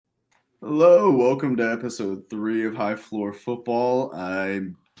Hello, welcome to episode 3 of High Floor Football.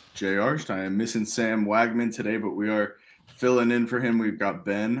 I'm Jay Arst. I am missing Sam Wagman today, but we are filling in for him. We've got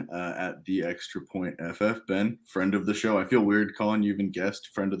Ben at the Extra Point FF. Ben, friend of the show. I feel weird calling you even guest,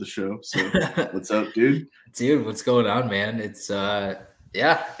 friend of the show. So what's up, dude? Dude, what's going on, man? It's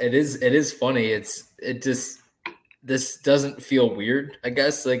it is funny. This doesn't feel weird, I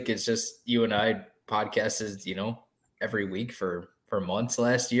guess. Like it's just you and I podcasted, every week for months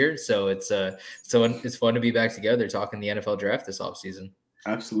last year. So it's fun to be back together talking the NFL draft this offseason.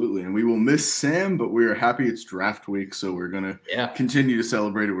 Absolutely. And we will miss Sam, but we are happy it's draft week. So we're going to continue to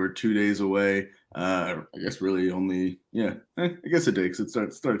celebrate it. We're 2 days away. I guess really only, I guess a day because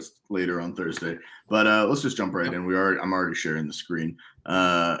it starts later on Thursday. But let's just jump right in. I'm already sharing the screen.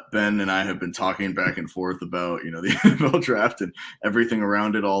 Ben and I have been talking back and forth about, the NFL draft and everything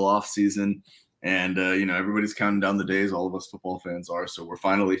around it all off season. And, everybody's counting down the days. All of us football fans are. So we're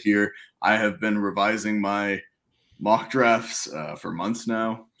finally here. I have been revising my mock drafts for months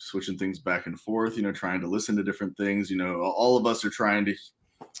now, switching things back and forth, trying to listen to different things. All of us are trying to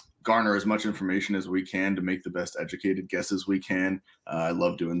garner as much information as we can to make the best educated guesses we can. I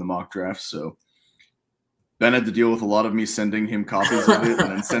love doing the mock drafts. So Ben had to deal with a lot of me sending him copies of it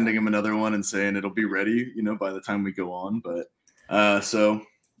and then sending him another one and saying it'll be ready, by the time we go on. But so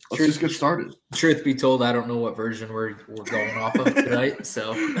let's just get started. Truth be told, I don't know what version we're going off of tonight.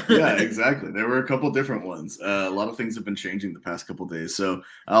 So yeah, exactly. There were a couple different ones. A lot of things have been changing the past couple days. So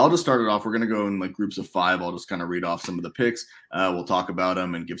I'll just start it off. We're going to go in like groups of 5. I'll just kind of read off some of the picks. We'll talk about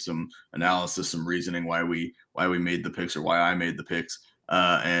them and give some analysis, some reasoning why we made the picks or why I made the picks,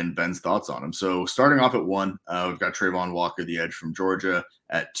 and Ben's thoughts on them. So starting off at 1, we've got Travon Walker, the edge from Georgia.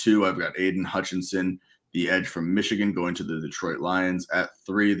 At 2, I've got Aiden Hutchinson, the edge from Michigan, going to the Detroit Lions. At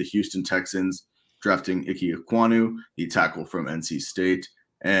 3, the Houston Texans drafting Ike Ekwonu, the tackle from NC State.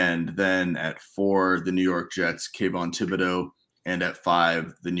 And then at 4, the New York Jets, Kayvon Thibodeaux. And at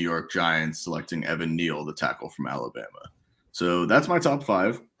 5, the New York Giants selecting Evan Neal, the tackle from Alabama. So that's my top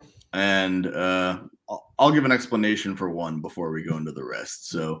 5. And I'll give an explanation for 1 before we go into the rest.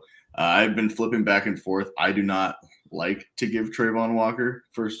 So I've been flipping back and forth. I do not like to give Travon Walker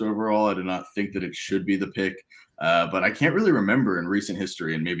first overall. I do not think that it should be the pick, but I can't really remember in recent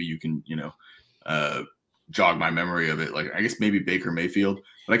history, and maybe you can, jog my memory of it. Like I guess maybe Baker Mayfield,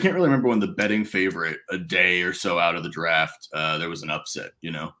 but I can't really remember when the betting favorite a day or so out of the draft, there was an upset,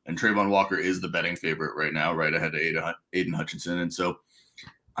 and Travon Walker is the betting favorite right now, right ahead of Aiden Hutchinson. And so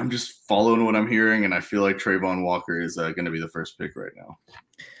I'm just following what I'm hearing, and I feel like Travon Walker is going to be the first pick right now.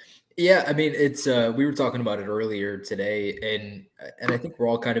 Yeah, I mean, it's we were talking about it earlier today, and I think we're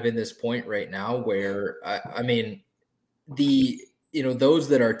all kind of in this point right now where those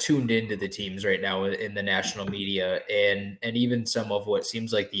that are tuned into the teams right now in the national media and even some of what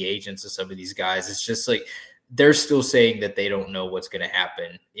seems like the agents of some of these guys, it's just like they're still saying that they don't know what's going to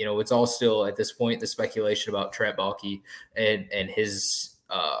happen. It's all still at this point the speculation about Trent Baalke and his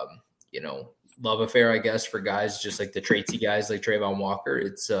love affair, I guess, for guys just like the traitsy guys like Travon Walker.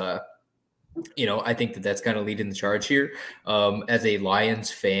 It's I think that's kind of leading the charge here. As a Lions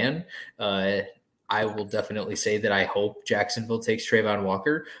fan, I will definitely say that I hope Jacksonville takes Travon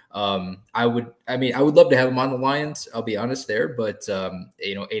Walker. I would love to have him on the Lions. I'll be honest there, but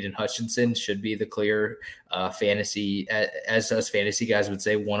Aiden Hutchinson should be the clear fantasy, as us fantasy guys would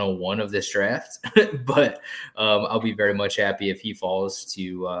say, 101 of this draft. But I'll be very much happy if he falls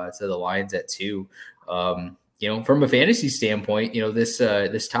to the Lions at 2. From a fantasy standpoint,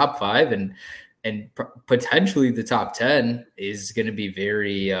 this top 5 and potentially the top 10 is going to be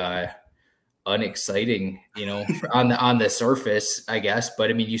very unexciting, on the surface, I guess. But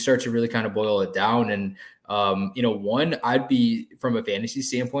I mean, you start to really kind of boil it down. And, one, I'd be from a fantasy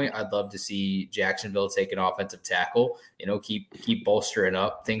standpoint, I'd love to see Jacksonville take an offensive tackle, keep bolstering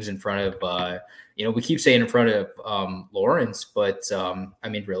up things in front of, we keep saying in front of Lawrence, but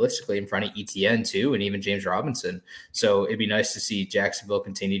realistically in front of ETN too, and even James Robinson. So it'd be nice to see Jacksonville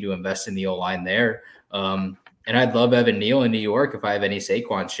continue to invest in the O-line there. And I'd love Evan Neal in New York if I have any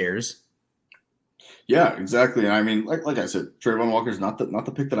Saquon shares. Yeah, exactly. I mean, like I said, Travon Walker's not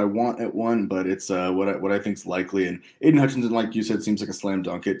the pick that I want at 1, but it's what I think is likely. And Aiden Hutchinson, like you said, seems like a slam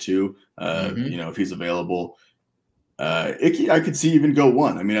dunk at 2. If he's available. Icky, I could see even go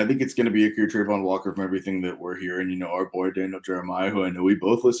 1. I mean, I think it's going to be Icky or Travon Walker from everything that we're hearing. Our boy Daniel Jeremiah, who I know we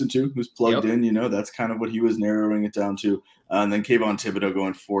both listen to, who's plugged in. That's kind of what he was narrowing it down to. And then Kayvon Thibodeaux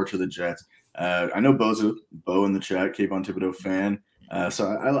going 4 to the Jets. I know Bo in the chat, Kayvon Thibodeaux fan. So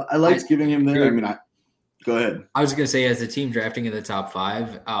I liked giving him there. I mean, go ahead. I was going to say, as a team drafting in the top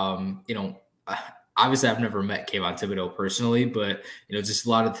 5, obviously I've never met Kayvon Thibodeau personally, but just a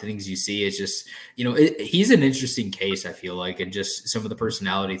lot of the things you see is just, he's an interesting case, I feel like, and just some of the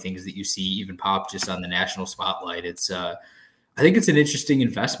personality things that you see even pop just on the national spotlight. I think it's an interesting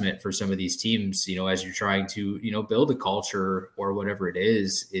investment for some of these teams, as you're trying to, build a culture or whatever it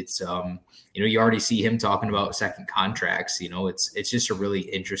is. It's, you already see him talking about second contracts. It's just a really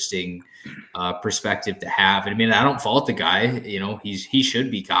interesting perspective to have. And I mean, I don't fault the guy. He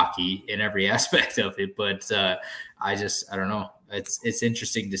should be cocky in every aspect of it, but I don't know. It's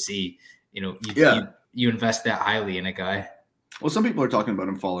interesting to see. You invest that highly in a guy. Well, some people are talking about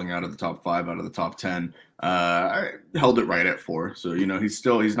him falling out of the top 5, out of the top 10. I held it right at 4. So,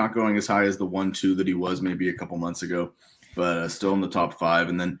 he's not going as high as the 1-2 that he was maybe a couple months ago, but still in the top 5.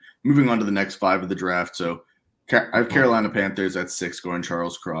 And then moving on to the next 5 of the draft. So I have Carolina Panthers at 6 going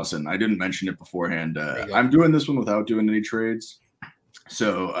Charles Cross. And I didn't mention it beforehand. I'm doing this one without doing any trades.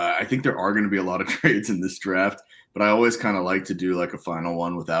 So I think there are going to be a lot of trades in this draft, but I always kind of like to do like a final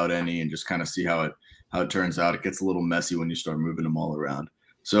one without any and just kind of see how it turns out. It gets a little messy when you start moving them all around.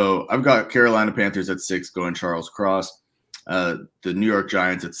 So I've got Carolina Panthers at 6 going Charles Cross. The New York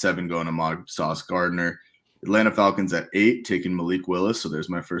Giants at 7 going Ahmad Sauce Gardner. Atlanta Falcons at 8 taking Malik Willis. So there's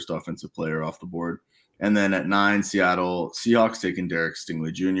my first offensive player off the board. And then at 9, Seattle Seahawks taking Derek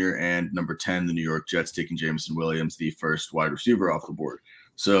Stingley Jr. And number 10, the New York Jets taking Jameson Williams, the first wide receiver off the board.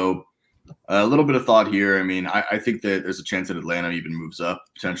 So a little bit of thought here. I mean, I think that there's a chance that Atlanta even moves up.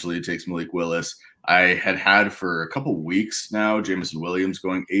 Potentially it takes Malik Willis. I had for a couple weeks now Jameson Williams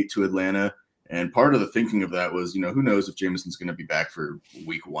going 8 to Atlanta. And part of the thinking of that was, who knows if Jameson's going to be back for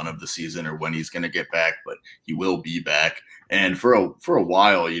week 1 of the season or when he's going to get back, but he will be back. And for a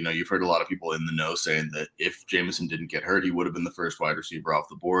while, you've heard a lot of people in the know saying that if Jameson didn't get hurt, he would have been the first wide receiver off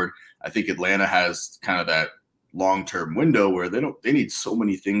the board. I think Atlanta has kind of that long-term window where they need so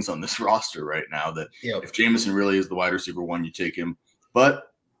many things on this roster right now that if Jameson really is the wide receiver 1, you take him.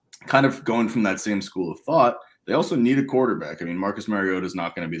 But kind of going from that same school of thought, they also need a quarterback. I mean, Marcus Mariota is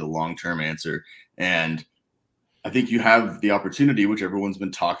not going to be the long-term answer. And I think you have the opportunity, which everyone's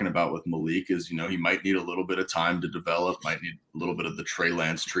been talking about with Malik, is, he might need a little bit of time to develop, might need a little bit of the Trey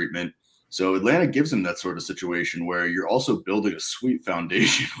Lance treatment. So Atlanta gives him that sort of situation where you're also building a sweet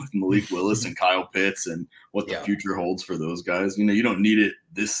foundation with Malik Willis and Kyle Pitts and what the future holds for those guys. You don't need it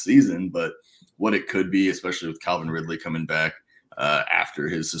this season, but what it could be, especially with Calvin Ridley coming back after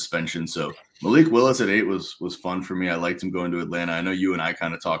his suspension. So Malik Willis at 8 was fun for me. I liked him going to Atlanta. I know you and I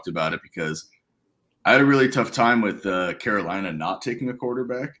kind of talked about it because I had a really tough time with Carolina not taking a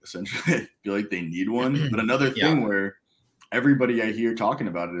quarterback. Essentially, I feel like they need one. But another thing where everybody I hear talking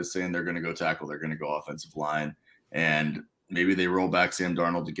about it is saying they're going to go tackle, they're going to go offensive line, and maybe they roll back Sam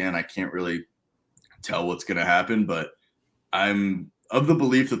Darnold again. I can't really tell what's going to happen, but I'm of the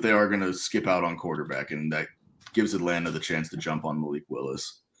belief that they are going to skip out on quarterback, and that gives Atlanta the chance to jump on Malik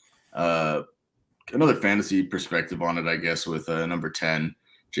Willis. Another fantasy perspective on it, I guess, with number 10,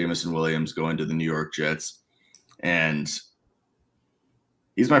 Jameson Williams going to the New York Jets. And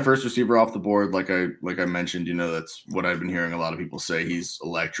he's my first receiver off the board. Like I mentioned, that's what I've been hearing a lot of people say. He's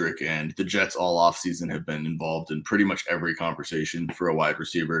electric, and the Jets all offseason have been involved in pretty much every conversation for a wide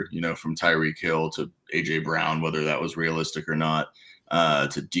receiver, from Tyreek Hill to A.J. Brown, whether that was realistic or not,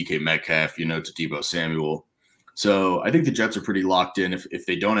 to DK Metcalf, to Deebo Samuel. So I think the Jets are pretty locked in. If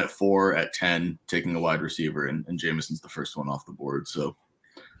they don't at 4, at 10, taking a wide receiver, and Jameson's the first one off the board. So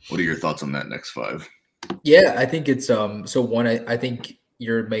what are your thoughts on that next 5? Yeah, I think it's so one, I think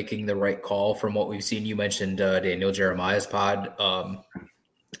you're making the right call from what we've seen. You mentioned Daniel Jeremiah's pod.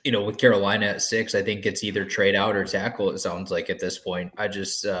 With Carolina at 6, I think it's either trade out or tackle, it sounds like at this point. I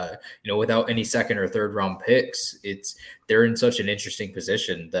just, without any second or third round picks, they're in such an interesting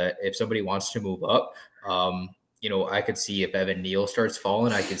position that if somebody wants to move up, I could see if Evan Neal starts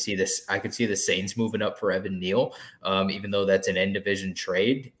falling, I could see the Saints moving up for Evan Neal. Even though that's an end division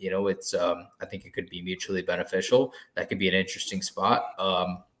trade, it's, I think it could be mutually beneficial. That could be an interesting spot.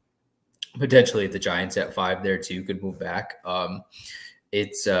 Potentially the Giants at 5 there too could move back.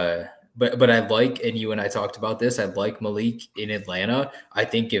 But I like, and you and I talked about this, I like Malik in Atlanta. I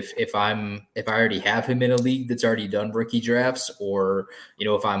think if I already have him in a league that's already done rookie drafts, or,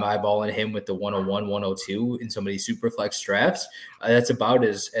 if I'm eyeballing him with the 101, 102 in some of these super flex drafts, that's about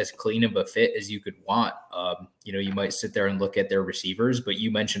as clean of a fit as you could want. You might sit there and look at their receivers, but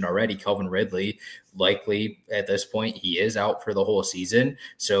you mentioned already Calvin Ridley, likely at this point, he is out for the whole season.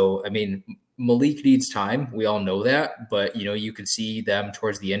 So, I mean, Malik needs time. We all know that, but you can see them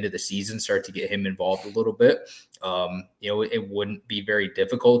towards the end of the season start to get him involved a little bit. It wouldn't be very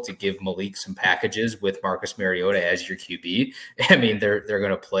difficult to give Malik some packages with Marcus Mariota as your QB. I mean, they're going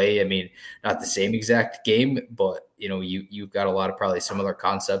to play. I mean, not the same exact game, but you've got a lot of probably similar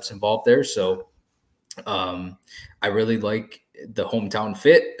concepts involved there. So I really like the hometown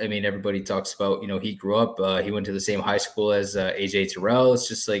fit. I mean, everybody talks about, he grew up, he went to the same high school as AJ Terrell. It's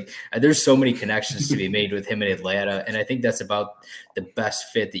just like, there's so many connections to be made with him in Atlanta. And I think that's about the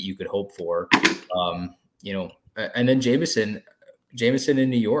best fit that you could hope for. And then Jameson in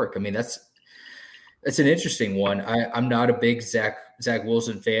New York. I mean, that's an interesting one. I'm not a big Zach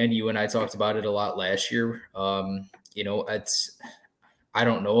Wilson fan. You and I talked about it a lot last year. I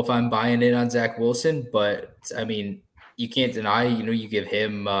don't know if I'm buying in on Zach Wilson, but I mean, you can't deny, you give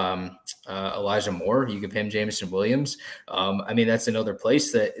him Elijah Moore, you give him Jameson Williams. I mean, that's another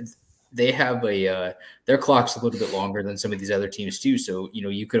place that they have their clock's a little bit longer than some of these other teams too. So,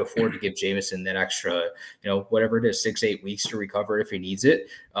 you could afford to give Jameson that extra, whatever it is, 6-8 weeks to recover if he needs it.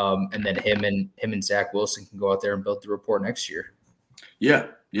 And then him and Zach Wilson can go out there and build the rapport next year. Yeah,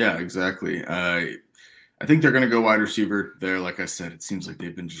 exactly. I think they're going to go wide receiver there. Like I said, it seems like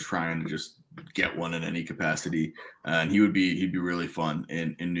they've been just trying to just get one in any capacity, and he'd be really fun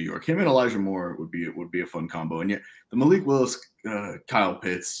in New York. Him and Elijah Moore would be a fun combo, and yet the Malik Willis Kyle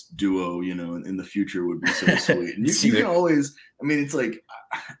Pitts duo, in the future would be so sweet. And you can always, I mean, it's like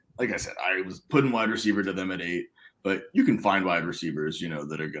I said, I was putting wide receiver to them at 8. But you can find wide receivers,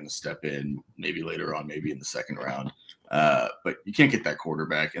 that are going to step in maybe later on, maybe in the second round. But you can't get that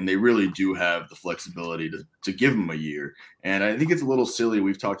quarterback, and they really do have the flexibility to give him a year. And I think it's a little silly.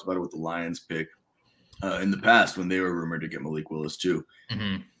 We've talked about it with the Lions pick in the past when they were rumored to get Malik Willis too.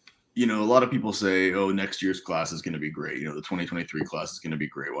 Mm-hmm. A lot of people say, oh, next year's class is going to be great. The 2023 class is going to be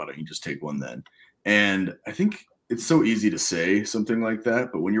great. Why don't you just take one then? And I think it's so easy to say something like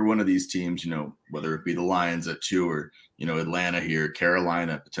that, but when you're one of these teams, whether it be the Lions at 2 or, Atlanta here,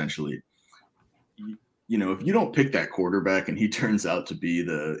 Carolina potentially, if you don't pick that quarterback and he turns out to be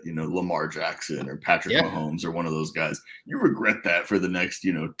the, Lamar Jackson or Patrick Mahomes or one of those guys, you regret that for the next,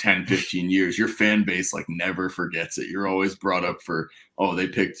 10, 15 years. Your fan base never forgets it. You're always brought up for, oh, they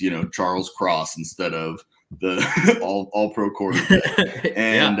picked, Charles Cross instead of the all pro quarterback.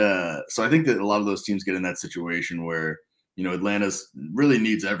 And so I think that a lot of those teams get in that situation where, Atlanta's really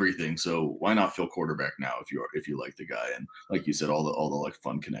needs everything. So why not fill quarterback now if you like the guy? And like you said, all the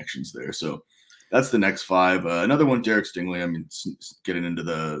fun connections there. So that's the next 5. Another one, Derek Stingley. I mean, getting into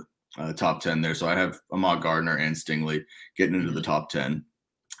the top 10 there. So I have Ahmad Gardner and Stingley getting into the top 10.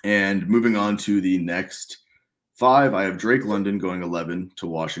 And moving on to the next 5, I have Drake London going 11 to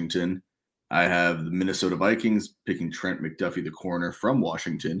Washington. I have the Minnesota Vikings picking Trent McDuffie, the corner from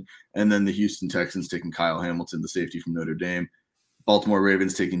Washington. And then the Houston Texans taking Kyle Hamilton, the safety from Notre Dame. Baltimore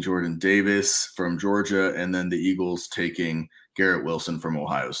Ravens taking Jordan Davis from Georgia. And then the Eagles taking Garrett Wilson from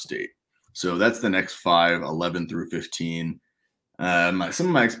Ohio State. So that's the next 5, 11 through 15. Some of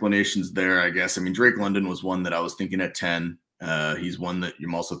my explanations there, I guess. I mean, Drake London was one that I was thinking at 10. He's one that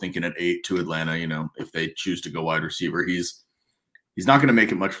I'm also thinking at 8 to Atlanta. If they choose to go wide receiver, he's not going to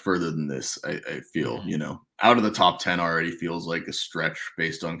make it much further than this, I feel. Out of the top 10 already feels like a stretch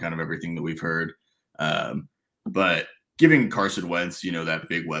based on kind of everything that we've heard. But giving Carson Wentz, that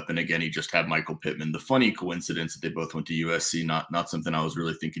big weapon, again, he just had Michael Pittman. The funny coincidence that they both went to USC, not something I was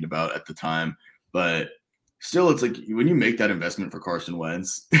really thinking about at the time. But still, it's like when you make that investment for Carson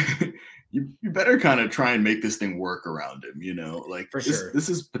Wentz, you better kind of try and make this thing work around him, For sure. This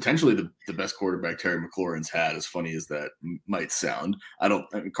is potentially the best quarterback Terry McLaurin's had, as funny as that might sound.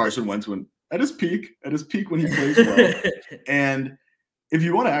 Carson Wentz went at his peak when he plays well. And if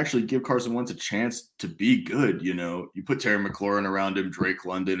you want to actually give Carson Wentz a chance to be good, you put Terry McLaurin around him, Drake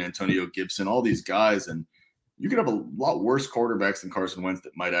London, Antonio Gibson, all these guys, and you could have a lot worse quarterbacks than Carson Wentz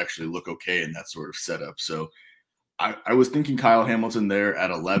that might actually look okay in that sort of setup. So I was thinking Kyle Hamilton there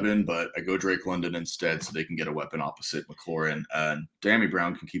at 11, but I go Drake London instead so they can get a weapon opposite McLaurin. And Dammy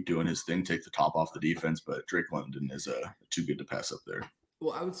Brown can keep doing his thing, take the top off the defense, but Drake London is too good to pass up there.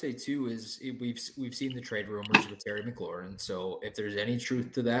 Well, I would say too is we've seen the trade rumors with Terry McLaurin. So if there's any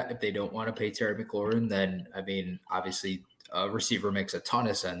truth to that, if they don't want to pay Terry McLaurin, then I mean, obviously a receiver makes a ton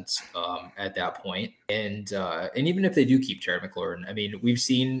of sense at that point. And even if they do keep Terry McLaurin, I mean, we've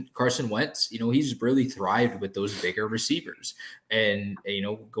seen Carson Wentz, he's really thrived with those bigger receivers. And,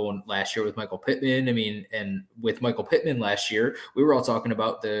 going last year with Michael Pittman, I mean, and with Michael Pittman last year, we were all talking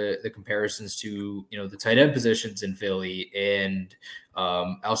about the comparisons to, the tight end positions in Philly. And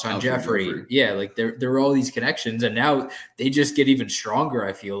Alshon Jeffrey. Yeah, like there were all these connections, and now they just get even stronger,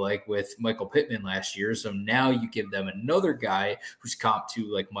 I feel like, with Michael Pittman last year. So now you give them another guy who's comp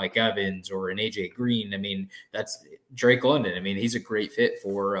to like Mike Evans or an AJ Green. I mean, that's Drake London. I mean, he's a great fit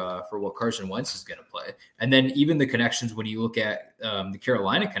for what Carson Wentz is going to play. And then even the connections, when you look at the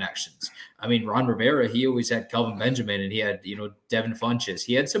Carolina connections, I mean, Ron Rivera, he always had Kelvin Benjamin, and he had, Devin Funchess.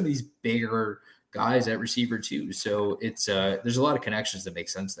 He had some of these bigger guys at receiver too. So it's there's a lot of connections that make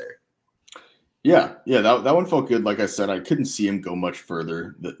sense there. Yeah, that one felt good. Like I said, I couldn't see him go much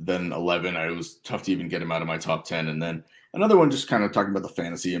further than 11. It was tough to even get him out of my top 10. And then another one, just kind of talking about the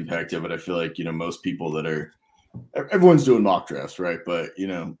fantasy impact of it. I feel like, most people everyone's doing mock drafts, right? But,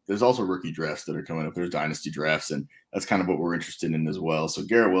 there's also rookie drafts that are coming up. There's dynasty drafts, and that's kind of what we're interested in as well. So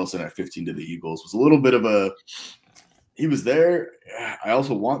Garrett Wilson at 15 to the Eagles was a little bit of he was there. I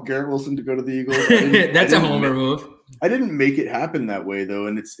also want Garrett Wilson to go to the Eagles. That's a homer move. I didn't make it happen that way, though,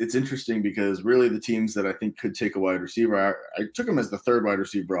 and it's interesting because really the teams that I think could take a wide receiver, I took him as the third wide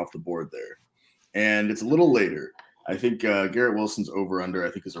receiver off the board there, and it's a little later. I think Garrett Wilson's over-under,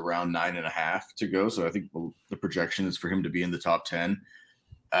 I think, is around 9.5 to go, so I think the projection is for him to be in the top 10.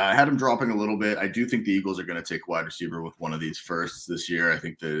 I had him dropping a little bit. I do think the Eagles are going to take wide receiver with one of these firsts this year. I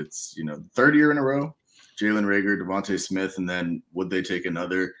think that it's, third year in a row. Jalen Reagor, Devontae Smith, and then would they take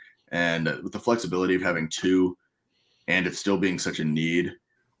another? And with the flexibility of having two, and it still being such a need,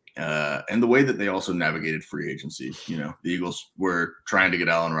 and the way that they also navigated free agency. The Eagles were trying to get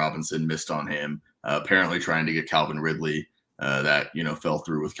Allen Robinson, missed on him. Apparently trying to get Calvin Ridley, that fell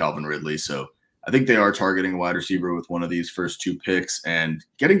through with Calvin Ridley. So I think they are targeting a wide receiver with one of these first two picks, and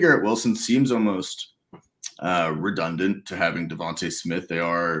getting Garrett Wilson seems almost redundant to having Devontae Smith.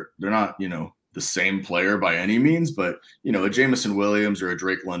 They're not the same player by any means, but a Jameson Williams or a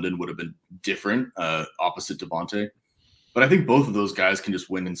Drake London would have been different opposite Devontae. But I think both of those guys can just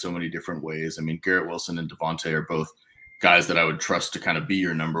win in so many different ways. I mean, Garrett Wilson and Devontae are both guys that I would trust to kind of be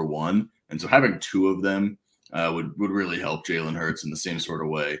your number one. And so having two of them would really help Jalen Hurts in the same sort of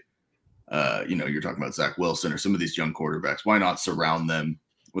way. You're talking about Zach Wilson or some of these young quarterbacks. Why not surround them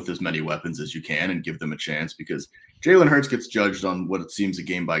with as many weapons as you can and give them a chance? Because Jalen Hurts gets judged on what it seems a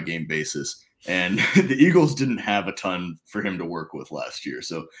game-by-game basis. And the Eagles didn't have a ton for him to work with last year.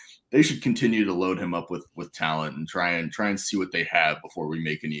 So they should continue to load him up with talent and try and see what they have before we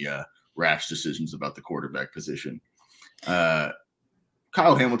make any rash decisions about the quarterback position.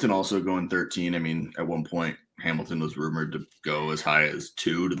 Kyle Hamilton also going 13. I mean, at one point, Hamilton was rumored to go as high as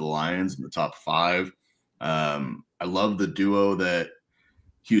 2 to the Lions in the top 5. I love the duo that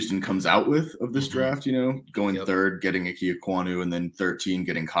Houston comes out with of this draft, going third, getting Ike Ekwonu, and then 13,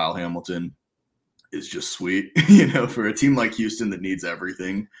 getting Kyle Hamilton is just sweet, for a team like Houston that needs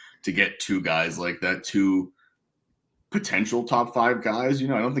everything to get two guys like that, two potential top 5 guys. I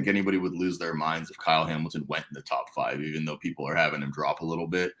don't think anybody would lose their minds if Kyle Hamilton went in the top 5, even though people are having him drop a little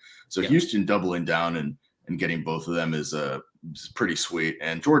bit. So Houston doubling down and getting both of them is pretty sweet.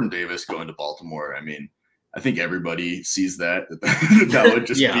 And Jordan Davis going to Baltimore, I mean, I think everybody sees that would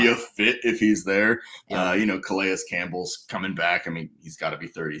just be a fit if he's there. Calais Campbell's coming back. I mean, he's got to be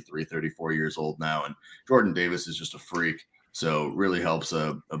 33, 34 years old now. And Jordan Davis is just a freak. So really helps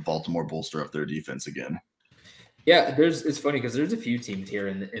a Baltimore bolster up their defense again. Yeah, it's funny because there's a few teams here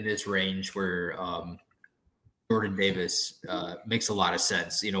in this range where Jordan Davis makes a lot of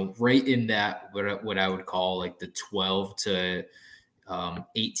sense. Right in that what I would call like the 12 to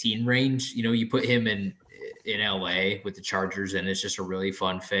 18 range. You put him in LA with the Chargers, and it's just a really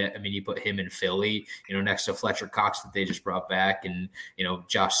fun fit. I mean, you put him in Philly, next to Fletcher Cox that they just brought back, and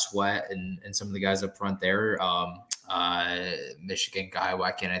Josh Sweat and some of the guys up front there. Michigan guy,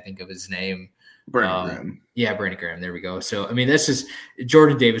 why can't I think of his name? Brandon Graham. Yeah, Brandon Graham. There we go. So, I mean, that's just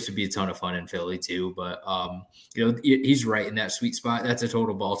Jordan Davis would be a ton of fun in Philly too. But, he's right in that sweet spot. That's a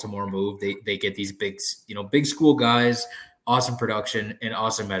total Baltimore move. They get these big school guys, awesome production and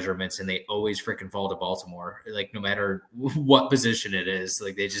awesome measurements, and they always freaking fall to Baltimore. Like, no matter what position it is,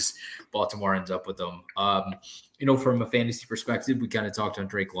 like Baltimore ends up with them. From a fantasy perspective, we kind of talked on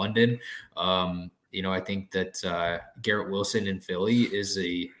Drake London. I think that Garrett Wilson in Philly is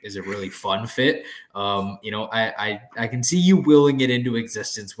a really fun fit. I can see you willing it into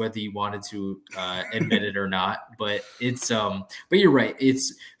existence, whether you wanted to admit it or not. But but you're right.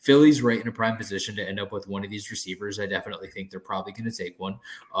 It's Philly's right in a prime position to end up with one of these receivers. I definitely think they're probably going to take one.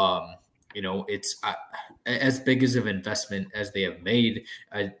 It's as big as of investment as they have made.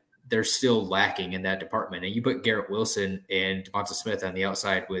 They're still lacking in that department. And you put Garrett Wilson and Devonta Smith on the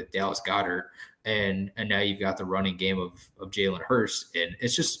outside with Dallas Goedert, and now you've got the running game of Jalen Hurts, and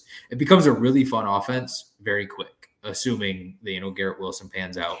it becomes a really fun offense very quick. assuming that, Garrett Wilson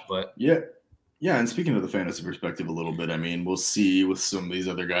pans out. But yeah, and speaking of the fantasy perspective a little bit, I mean, we'll see with some of these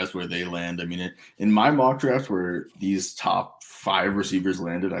other guys where they land. I mean, in my mock draft where these top 5 receivers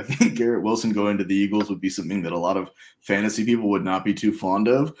landed, I think Garrett Wilson going to the Eagles would be something that a lot of fantasy people would not be too fond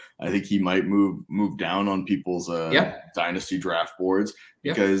of. I think he might move down on people's dynasty draft boards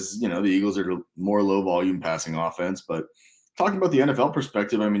because, the Eagles are more low volume passing offense. But talking about the NFL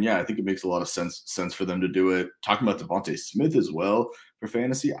perspective, I mean, I think it makes a lot of sense for them to do it. Talking about Devontae Smith as well for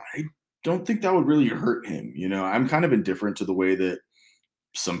fantasy, I don't think that would really hurt him. I'm kind of indifferent to the way that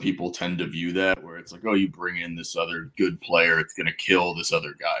some people tend to view that, where it's like, oh, you bring in this other good player, it's going to kill this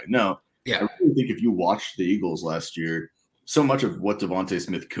other guy. No, I really think if you watched the Eagles last year, so much of what Devontae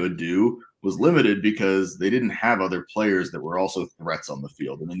Smith could do was limited because they didn't have other players that were also threats on the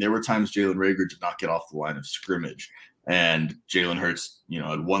field. I mean, there were times Jalen Reagor did not get off the line of scrimmage, and Jalen Hurts,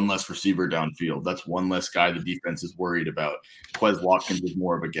 had one less receiver downfield. That's one less guy the defense is worried about. Quez Watkins is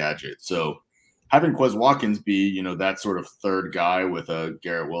more of a gadget. So having Quez Watkins be, that sort of third guy with a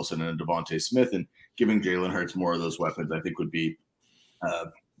Garrett Wilson and a Devontae Smith and giving Jalen Hurts more of those weapons, I think would be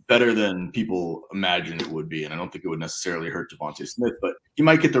better than people imagine it would be. And I don't think it would necessarily hurt Devontae Smith, but he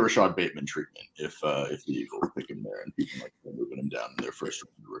might get the Rashad Bateman treatment if the Eagles pick him there and people might be moving him down in their first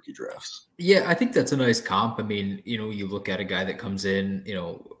rookie drafts. Yeah, I think that's a nice comp. I mean, you look at a guy that comes in,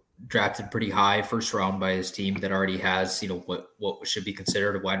 drafted pretty high first round by his team that already has, what should be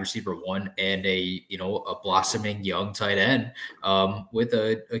considered a wide receiver 1 and a blossoming young tight end with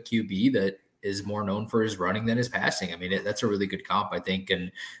a QB that is more known for his running than his passing. I mean, that's a really good comp, I think.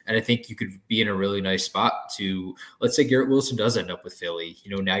 And I think you could be in a really nice spot to, let's say Garrett Wilson does end up with Philly.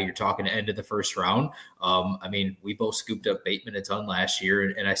 Now you're talking end of the first round. I mean, we both scooped up Bateman a ton last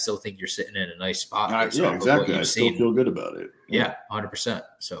year, and I still think you're sitting in a nice spot. Yeah, exactly. I still feel good about it. Yeah, 100%.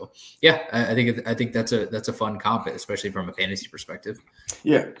 So I think that's a fun comp, especially from a fantasy perspective.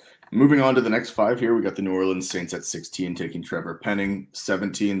 Yeah. Moving on to the next 5 here, we got the New Orleans Saints at 16 taking Trevor Penning,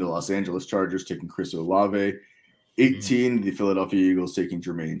 17 the Los Angeles Chargers taking Chris Olave, 18 the Philadelphia Eagles taking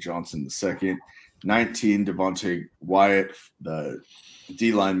Jermaine Johnson II, 19 Devontae Wyatt, the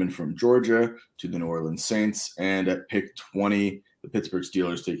D lineman from Georgia, to the New Orleans Saints, and at pick 20 the Pittsburgh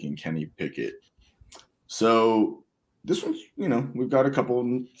Steelers taking Kenny Pickett. So this one's, we've got a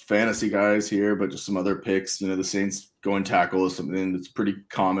couple fantasy guys here, but just some other picks. The Saints going tackle is something that's pretty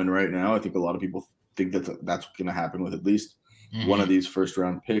common right now. I think a lot of people think that's going to happen with at least one of these first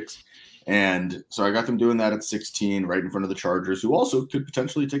round picks. And so I got them doing that at 16, right in front of the Chargers, who also could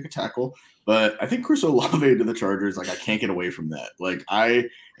potentially take a tackle. But I think Chris Olave to the Chargers, I can't get away from that.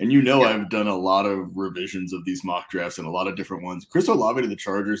 I've done a lot of revisions of these mock drafts and a lot of different ones. Chris Olave to the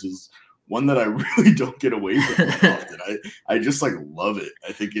Chargers is one that I really don't get away from often. I just love it.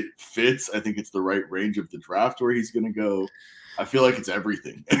 I think it fits. I think it's the right range of the draft where he's going to go. I feel like it's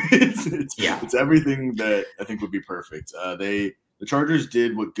everything. It's everything that I think would be perfect. The Chargers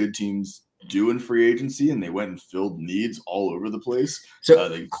did what good teams do in free agency, and they went and filled needs all over the place.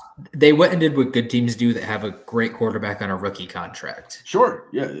 So they went and did what good teams do that have a great quarterback on a rookie contract. Sure.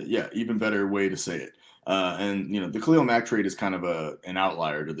 Yeah. Even better way to say it. The Khalil Mack trade is kind of an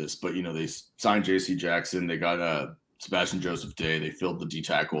outlier to this, but they signed J.C. Jackson, they got Sebastian Joseph Day, they filled the D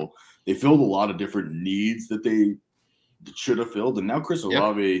tackle, they filled a lot of different needs that they should have filled, and now Chris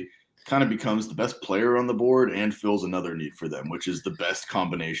Olave kind of becomes the best player on the board and fills another need for them, which is the best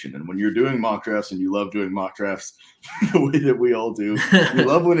combination. And when you're doing mock drafts, and you love doing mock drafts the way that we all do, you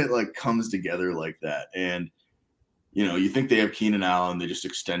love when it comes together like that. And you think they have Keenan Allen, they just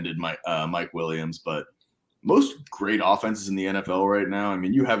extended Mike Williams, but most great offenses in the NFL right now, I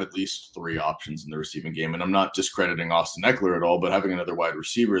mean, you have at least 3 options in the receiving game. And I'm not discrediting Austin Eckler at all, but having another wide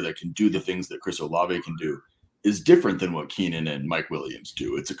receiver that can do the things that Chris Olave can do is different than what Keenan and Mike Williams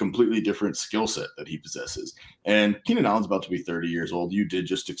do. It's a completely different skill set that he possesses. And Keenan Allen's about to be 30 years old. You did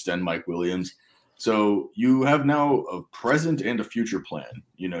just extend Mike Williams. So you have now a present and a future plan.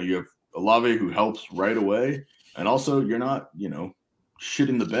 You have Olave who helps right away. And also you're not, shit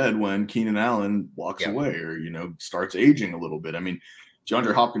in the bed when Keenan Allen walks away or, starts aging a little bit. I mean,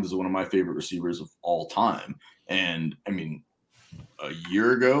 DeAndre Hopkins is one of my favorite receivers of all time. And I mean, a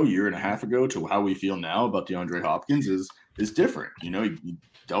year and a half ago to how we feel now about DeAndre Hopkins is different. He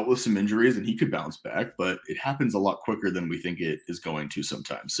dealt with some injuries and he could bounce back, but it happens a lot quicker than we think it is going to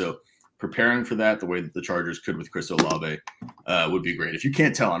sometimes. So preparing for that the way that the Chargers could with Chris Olave would be great. If you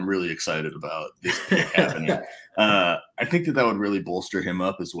can't tell, I'm really excited about this pick happening. I think that would really bolster him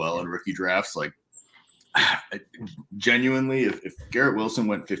up as well in rookie drafts. Genuinely, if Garrett Wilson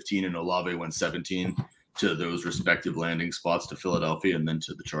went 15 and Olave went 17 to those respective landing spots to Philadelphia and then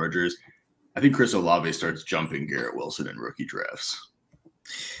to the Chargers, I think Chris Olave starts jumping Garrett Wilson in rookie drafts.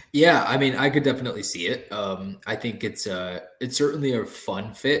 Yeah, I mean, I could definitely see it. I think it's certainly a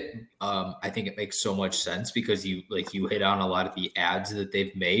fun fit. I think it makes so much sense because you hit on a lot of the ads that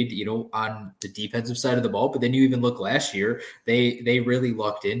they've made, on the defensive side of the ball. But then you even look last year, they really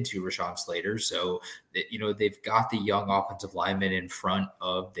lucked into Rashawn Slater. So, they've got the young offensive lineman in front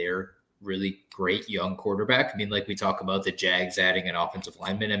of their really great young quarterback. I mean, like we talk about the Jags adding an offensive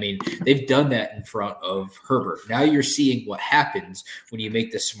lineman. I mean, they've done that in front of Herbert. Now you're seeing what happens when you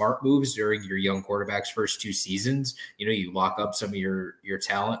make the smart moves during your young quarterback's first 2 seasons. You lock up some of your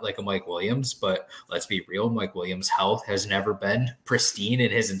talent like a Mike Williams, but let's be real, Mike Williams' health has never been pristine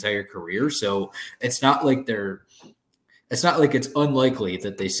in his entire career. So it's not like it's unlikely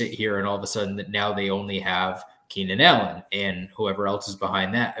that they sit here and all of a sudden that now they only have Keenan Allen and whoever else is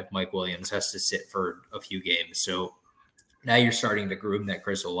behind that if Mike Williams has to sit for a few games. So now you're starting to groom that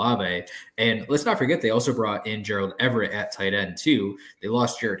Chris Olave. And let's not forget, they also brought in Gerald Everett at tight end too. They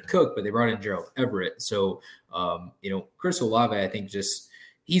lost Jared Cook, but they brought in Gerald Everett. So, Chris Olave, I think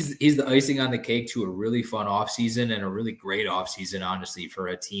he's the icing on the cake to a really fun offseason and a really great offseason, honestly, for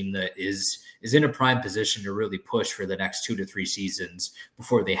a team that is in a prime position to really push for the next 2 to 3 seasons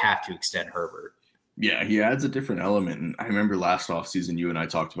before they have to extend Herbert. Yeah, he adds a different element. And I remember last offseason, you and I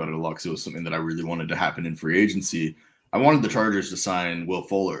talked about it a lot because it was something that I really wanted to happen in free agency. I wanted the Chargers to sign Will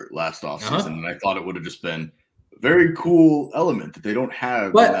Fuller last offseason, and I thought it would have just been a very cool element that they don't have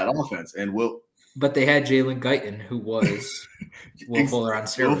in that offense. And But they had Jalen Guyton, who was Will Fuller on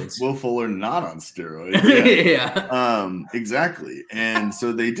steroids. Will Fuller not on steroids. Yeah. Exactly. And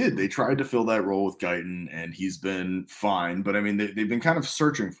so they did. They tried to fill that role with Guyton, and he's been fine. But, I mean, they've been kind of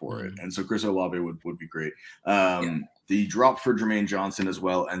searching for it. And so Chris Olave would be great. The drop for Jermaine Johnson as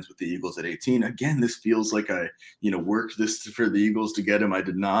well ends with the Eagles at 18. Again, this feels like I, worked this for the Eagles to get him. I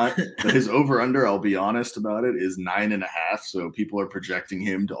did not. But his over-under, I'll be honest about it, is 9.5. So people are projecting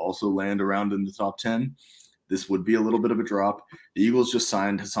him to also land around in the top 10. This would be a little bit of a drop. The Eagles just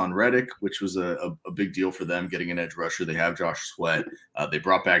signed Hassan Reddick, which was a big deal for them, getting an edge rusher. They have Josh Sweat. They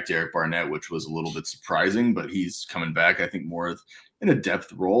brought back Derek Barnett, which was a little bit surprising, but he's coming back, I think, more in a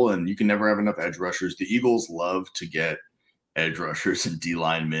depth role, and you can never have enough edge rushers. The Eagles love to get edge rushers and D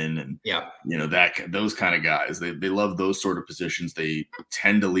linemen and those kind of guys. They love those sort of positions. They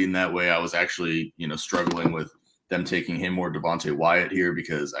tend to lean that way. I was actually struggling with them taking him or Devontae Wyatt here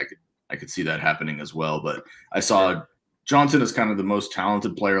because I could see that happening as well. But I saw Johnson as kind of the most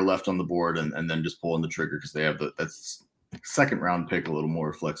talented player left on the board, and then just pulling the trigger because they have that's second round pick, a little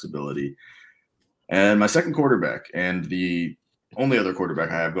more flexibility. And my second quarterback, and the only other quarterback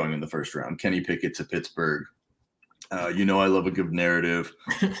I have going in the first round, Kenny Pickett to Pittsburgh. I love a good narrative.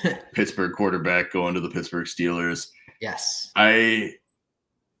 Pittsburgh quarterback going to the Pittsburgh Steelers. Yes.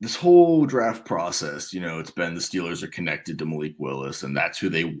 This whole draft process, it's been the Steelers are connected to Malik Willis, and that's who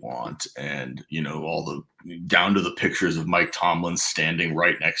they want. And, all the down to the pictures of Mike Tomlin standing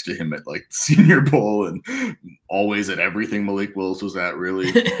right next to him at like the Senior Bowl and always at everything Malik Willis was at, really.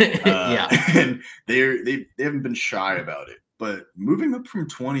 And they haven't been shy about it. But moving up from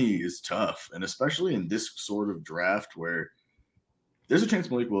 20 is tough, and especially in this sort of draft where there's a chance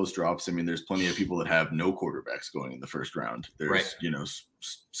Malik Willis drops. I mean, there's plenty of people that have no quarterbacks going in the first round. There's,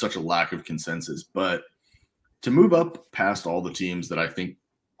 such a lack of consensus. But to move up past all the teams that I think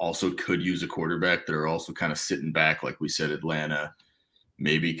also could use a quarterback that are also kind of sitting back, like we said, Atlanta,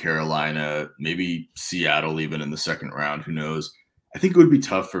 maybe Carolina, maybe Seattle even in the second round, who knows? I think it would be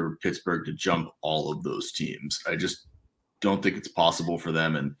tough for Pittsburgh to jump all of those teams. I just don't think it's possible for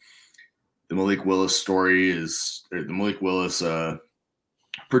them. And the Malik Willis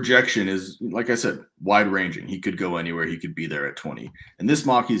projection is, like I said, wide ranging. He could go anywhere. He could be there at 20. And this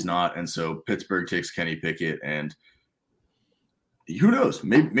mock, he's not. And so Pittsburgh takes Kenny Pickett, and who knows?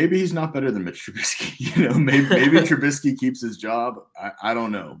 Maybe he's not better than Mitch Trubisky. Maybe Trubisky keeps his job. I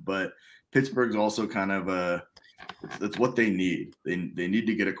don't know. But Pittsburgh's also kind of that's what they need. They need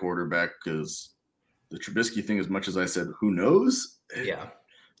to get a quarterback because the Trubisky thing, as much as I said, who knows? Yeah.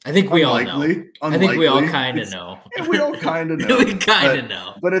 I think we all know. I think we all kind of know. Yeah, we all kind of know. We kind of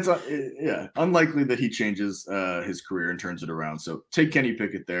know. But it's unlikely that he changes his career and turns it around. So take Kenny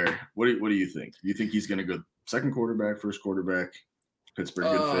Pickett there. What do you think? Do you think he's going to go second quarterback, first quarterback?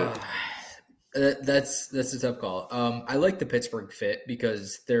 Pittsburgh good fit. That's a tough call. I like the Pittsburgh fit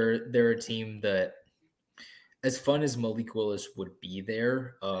because they're a team that, as fun as Malik Willis would be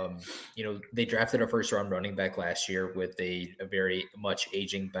there, they drafted a first-round running back last year with a very much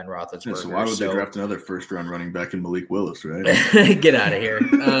aging Ben Roethlisberger. Yeah, so why would they draft another first-round running back in Malik Willis, right? Get out of here.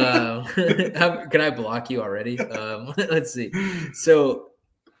 Can I block you already? Let's see. So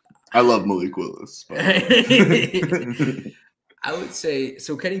I love Malik Willis. I would say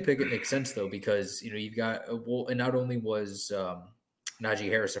so. Kenny Pickett makes sense though, because you've got and not only was Najee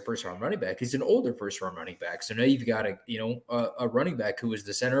Harris a first round running back, he's an older first round running back. So now you've got a running back who is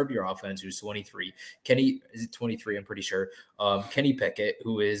the center of your offense, who's 23. Is it 23? I'm pretty sure. Kenny Pickett,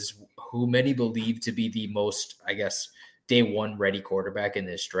 who many believe to be the most, I guess, day one ready quarterback in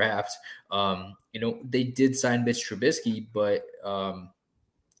this draft. They did sign Mitch Trubisky, but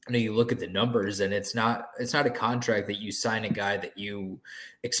you look at the numbers, and it's not a contract that you sign a guy that you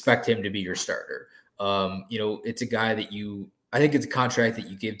expect him to be your starter. It's a guy that I think it's a contract that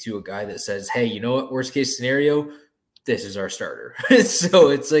you give to a guy that says, hey, you know what, worst case scenario, this is our starter. So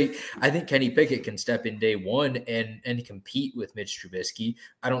it's like, I think Kenny Pickett can step in day one and compete with Mitch Trubisky.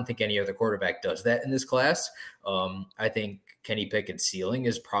 I don't think any other quarterback does that in this class. I think Kenny Pickett's ceiling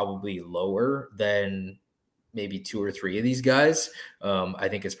is probably lower than maybe two or three of these guys. I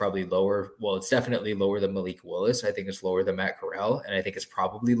think it's probably lower. Well, it's definitely lower than Malik Willis. I think it's lower than Matt Corral, and I think it's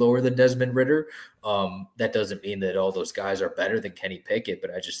probably lower than Desmond Ridder. That doesn't mean that all those guys are better than Kenny Pickett,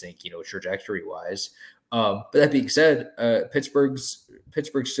 but I just think, trajectory wise. But that being said, Pittsburgh's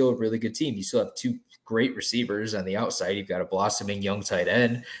still a really good team. You still have two great receivers on the outside. You've got a blossoming young tight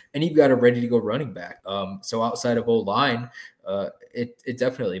end, and you've got a ready to go running back. So outside of O-line, it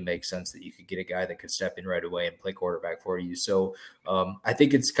definitely makes sense that you could get a guy that could step in right away and play quarterback for you. So I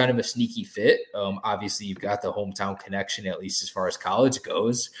think it's kind of a sneaky fit. Obviously, you've got the hometown connection, at least as far as college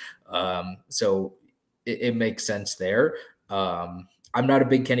goes. So it makes sense there. I'm not a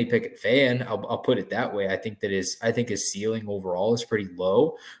big Kenny Pickett fan. I'll put it that way. I think his ceiling overall is pretty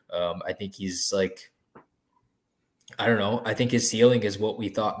low. I think he's like, I don't know. I think his ceiling is what we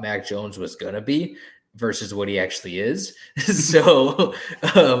thought Mac Jones was going to be versus what he actually is. So,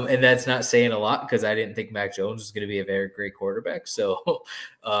 and that's not saying a lot, because I didn't think Mac Jones was going to be a very great quarterback. So,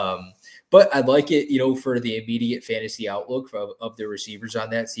 but I like it, for the immediate fantasy outlook of the receivers on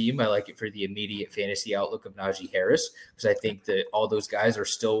that team. I like it for the immediate fantasy outlook of Najee Harris, because I think that all those guys are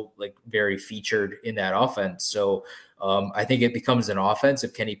still like very featured in that offense. So I think it becomes an offense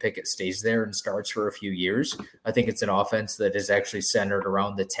if Kenny Pickett stays there and starts for a few years. I think it's an offense that is actually centered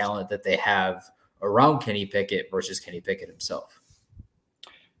around the talent that they have around Kenny Pickett versus Kenny Pickett himself.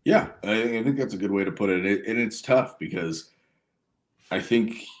 Yeah, I think that's a good way to put it. And it's tough because I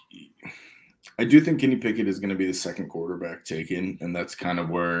do think Kenny Pickett is going to be the second quarterback taken, and that's kind of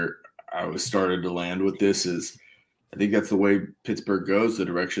where I was started to land with this. Is I think that's the way Pittsburgh goes, the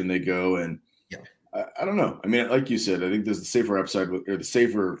direction they go, and I don't know. I mean, like you said, I think there's the safer upside or the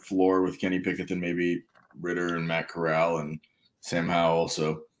safer floor with Kenny Pickett than maybe Ridder and Matt Corral and Sam Howell.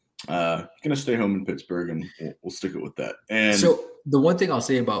 So going to stay home in Pittsburgh, and we'll stick it with that. And so the one thing I'll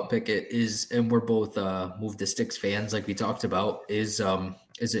say about Pickett is, and we're both Move the Sticks fans, like we talked about, is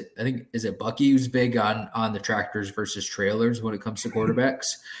it Bucky who's big on the tractors versus trailers when it comes to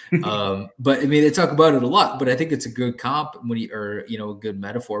quarterbacks? But I mean, they talk about it a lot, but I think it's a good comp a good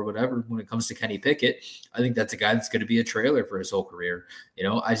metaphor, whatever, when it comes to Kenny Pickett. I think that's a guy that's going to be a trailer for his whole career.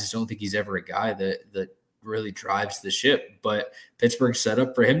 I just don't think he's ever a guy that really drives the ship, but Pittsburgh's set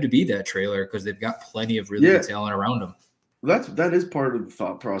up for him to be that trailer because they've got plenty of really good talent around him. That is part of the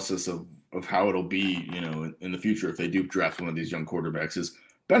thought process of how it'll be, in the future if they do draft one of these young quarterbacks. Is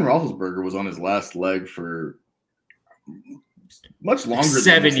Ben Roethlisberger was on his last leg for much longer than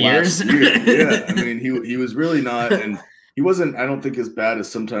 7 years. Yeah, I mean he was really not, and he wasn't. I don't think as bad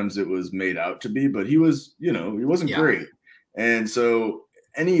as sometimes it was made out to be, but he was. He wasn't great, and so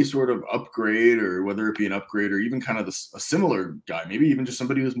any sort of upgrade, or whether it be an upgrade or even kind of a similar guy, maybe even just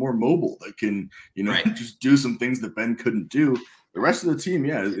somebody who's more mobile that can, just do some things that Ben couldn't do. The rest of the team,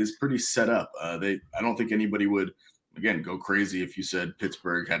 is pretty set up. I don't think anybody would, again, go crazy if you said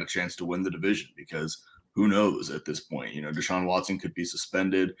Pittsburgh had a chance to win the division, because who knows at this point? Deshaun Watson could be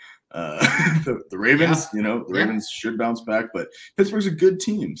suspended. The Ravens, Ravens should bounce back, but Pittsburgh's a good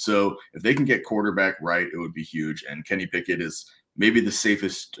team. So if they can get quarterback right, it would be huge. And Kenny Pickett is maybe the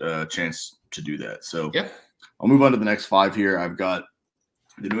safest chance to do that. So I'll move on to the next five here. I've got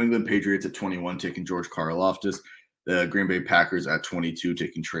the New England Patriots at 21, taking George Karlaftis. The Green Bay Packers at 22,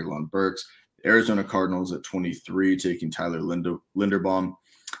 taking Treylon Burks. The Arizona Cardinals at 23, taking Tyler Linderbaum.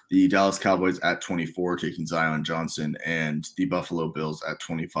 The Dallas Cowboys at 24, taking Zion Johnson. And the Buffalo Bills at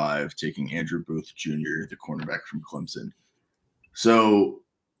 25, taking Andrew Booth Jr., the cornerback from Clemson. So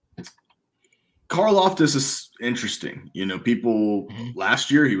Karlaftis is interesting. People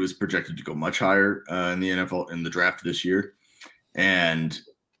last year, he was projected to go much higher in the NFL in the draft this year. And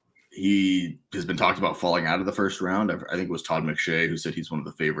he has been talked about falling out of the first round. I think it was Todd McShay who said he's one of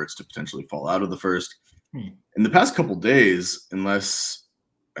the favorites to potentially fall out of the first. In the past couple days, unless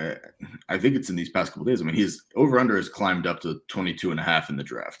I think it's in these past couple of days. I mean, his over under has climbed up to 22.5 in the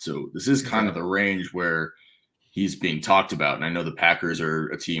draft. So this is kind of the range where he's being talked about. And I know the Packers are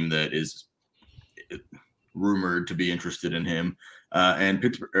a team that is rumored to be interested in him. And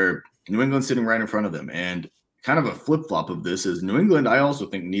Pittsburgh or New England sitting right in front of them. And kind of a flip flop of this is New England, I also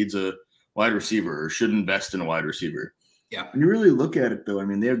think, needs a wide receiver or should invest in a wide receiver. Yeah. When you really look at it, though, I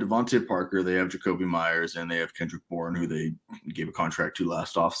mean, they have Devontae Parker, they have Jacoby Myers, and they have Kendrick Bourne, who they gave a contract to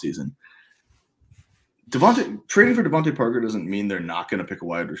last offseason. Trading for Devontae Parker doesn't mean they're not going to pick a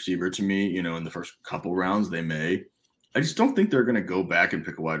wide receiver to me. You know, in the first couple rounds, they may. I just don't think they're going to go back and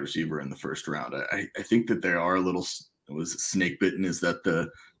pick a wide receiver in the first round. I think that they are a little snake bitten. Is that the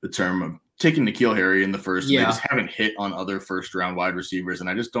term of taking N'Keal Harry in the first? Yeah. They just haven't hit on other first round wide receivers, and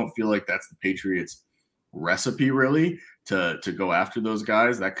I just don't feel like that's the Patriots' recipe really to go after those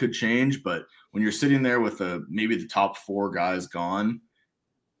guys. That could change, but when you're sitting there with maybe the top 4 guys gone,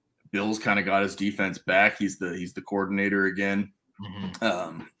 Bill's kind of got his defense back. He's the coordinator again.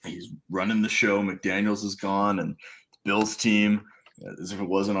 Mm-hmm. He's running the show. McDaniels is gone, and Bill's team, as if it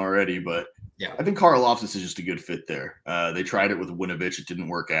wasn't already. But yeah, I think Karlaftis is just a good fit there. They tried it with Winovich. It didn't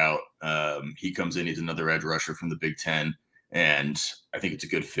work out. He comes in. He's another edge rusher from the Big Ten, and I think it's a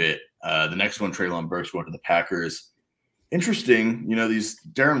good fit. The next one, Treylon Burks, going to the Packers. Interesting, you know, these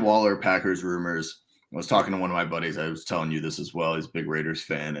Darren Waller Packers rumors. I was talking to one of my buddies. I was telling you this as well. He's a big Raiders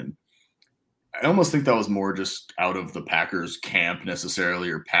fan, and I almost think that was more just out of the Packers camp necessarily,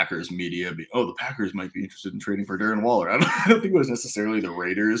 or Packers media. The Packers might be interested in trading for Darren Waller. I don't think it was necessarily the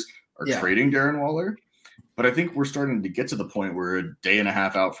Raiders are trading Darren Waller, but I think we're starting to get to the point where a day and a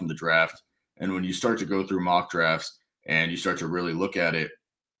half out from the draft, and when you start to go through mock drafts and you start to really look at it,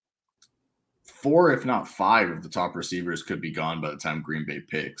 4, if not 5 of the top receivers could be gone by the time Green Bay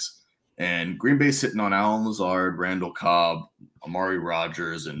picks. And Green Bay's sitting on Allen Lazard, Randall Cobb, Amari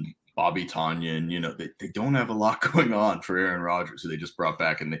Rodgers, and Bobby Tonyan. You know, they don't have a lot going on for Aaron Rodgers, who they just brought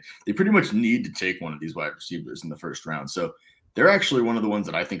back. And they pretty much need to take one of these wide receivers in the first round. So they're actually one of the ones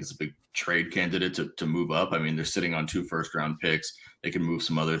that I think is a big trade candidate to move up. I mean, they're sitting on 2 first-round picks. They can move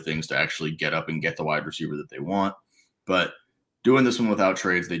some other things to actually get up and get the wide receiver that they want. But doing this one without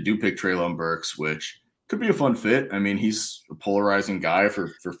trades, they do pick Treylon Burks, which could be a fun fit. I mean, he's a polarizing guy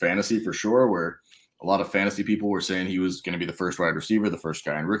for fantasy for sure, where a lot of fantasy people were saying he was going to be the first wide receiver, the first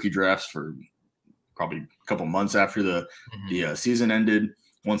guy in rookie drafts for probably a couple months after the season ended.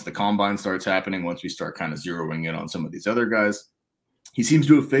 Once the combine starts happening, once we start kind of zeroing in on some of these other guys, he seems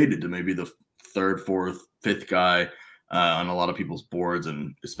to have faded to maybe the 3rd, 4th, 5th guy on a lot of people's boards,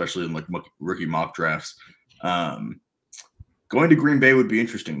 and especially in like rookie mock drafts. Going to Green Bay would be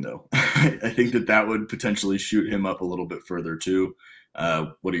interesting, though. I think that would potentially shoot him up a little bit further, too.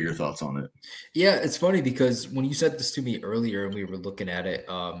 What are your thoughts on it? Yeah, it's funny because when you said this to me earlier and we were looking at it,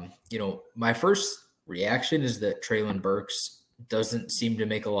 you know, my first reaction is that Treylon Burks doesn't seem to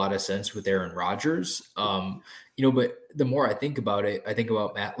make a lot of sense with Aaron Rodgers. You know, but the more I think about it, I think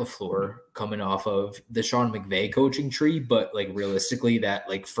about Matt LaFleur coming off of the Sean McVay coaching tree, but like realistically that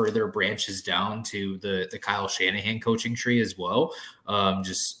like further branches down to the Kyle Shanahan coaching tree as well. I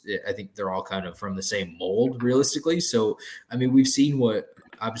think they're all kind of from the same mold realistically. So, I mean, we've seen what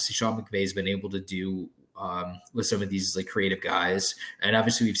obviously Sean McVay has been able to do with some of these like creative guys. And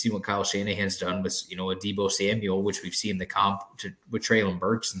obviously we've seen what Kyle Shanahan's done with, you know, a Deebo Samuel, which we've seen the comp with Treylon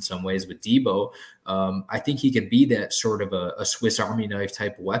Burks in some ways with Deebo. I think he could be that sort of a Swiss Army knife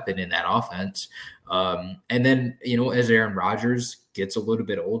type weapon in that offense. And then, you know, as Aaron Rodgers gets a little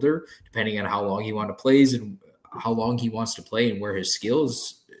bit older, depending on how long he wants to play and where his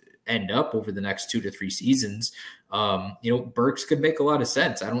skills end up over the next 2 to 3 seasons, you know, Burks could make a lot of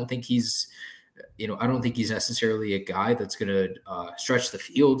sense. I don't think he's necessarily a guy that's going to stretch the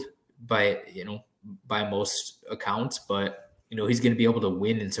field by most accounts, but, you know, he's going to be able to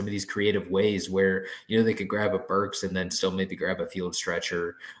win in some of these creative ways where, you know, they could grab a Burks and then still maybe grab a field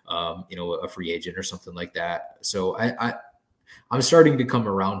stretcher, you know, a free agent or something like that. So I'm starting to come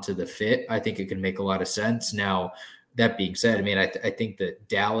around to the fit. I think it can make a lot of sense. Now, that being said, I mean, I think that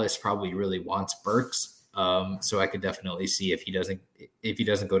Dallas probably really wants Burks. So I could definitely see if he doesn't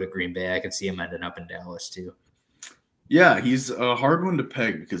go to Green Bay, I could see him ending up in Dallas too. Yeah, he's a hard one to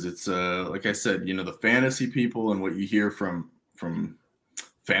peg because it's like I said, you know, the fantasy people and what you hear from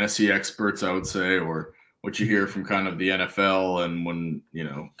fantasy experts, I would say, or what you hear from kind of the NFL, and when, you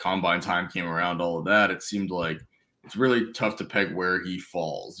know, combine time came around, all of that, it seemed like it's really tough to peg where he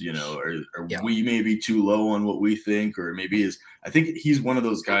falls. You know, are we maybe too low on what we think, or maybe I think he's one of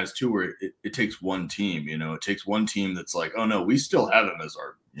those guys too where it takes one team. You know, it takes one team that's like, oh no, we still have him as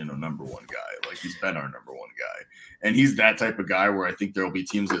our number one guy. Like, he's been our number one guy. And he's that type of guy where I think there'll be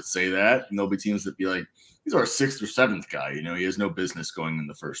teams that say that, and there'll be teams that be like, he's our sixth or seventh guy. He has no business going in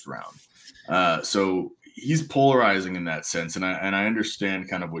the first round. So he's polarizing in that sense. And I understand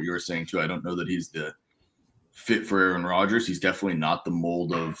kind of what you were saying too. I don't know that he's the fit for Aaron Rodgers. He's definitely not the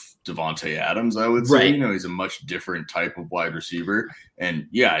mold of Davante Adams, I would say. Right. He's a much different type of wide receiver. And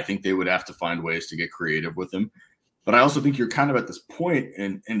yeah, I think they would have to find ways to get creative with him. But I also think you're kind of at this point,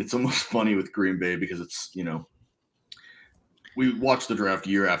 and it's almost funny with Green Bay because it's, we watch the draft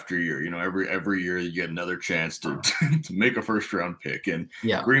year after year. Every year you get another chance to make a first round pick. And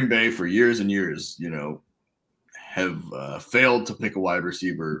Green Bay for years and years, have failed to pick a wide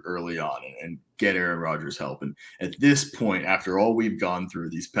receiver early on and get Aaron Rodgers help. And at this point, after all we've gone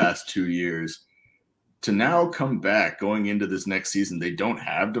through these past 2 years, to now come back going into this next season, they don't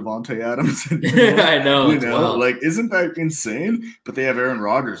have Davante Adams anymore. I know. Like, isn't that insane? But they have Aaron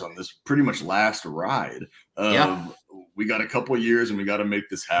Rodgers on this pretty much last ride of we got a couple of years and we got to make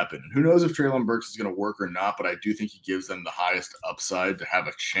this happen. And who knows if Treylon Burks is going to work or not, but I do think he gives them the highest upside to have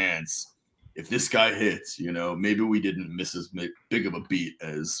a chance. If this guy hits, maybe we didn't miss as big of a beat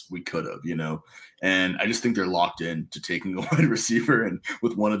as we could have, and I just think they're locked in to taking a wide receiver and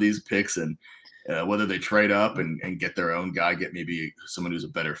with one of these picks, and whether they trade up and get their own guy, get maybe someone who's a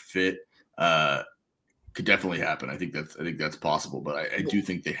better fit, could definitely happen. I think that's possible, but I do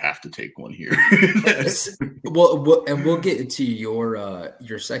think they have to take one here. Well, and we'll get into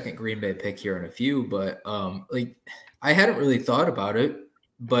your second Green Bay pick here in a few, but I hadn't really thought about it,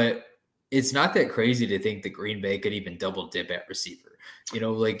 but it's not that crazy to think that Green Bay could even double dip at receiver.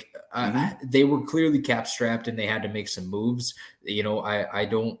 They were clearly cap strapped and they had to make some moves. I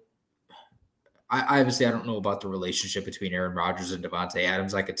obviously don't know about the relationship between Aaron Rodgers and Davante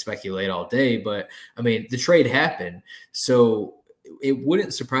Adams. I could speculate all day, but I mean, the trade happened. So it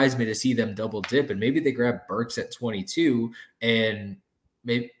wouldn't surprise me to see them double dip, and maybe they grab Burks at 22 and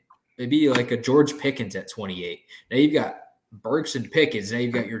maybe like a George Pickens at 28. Now you've got Burks and Pickens. Now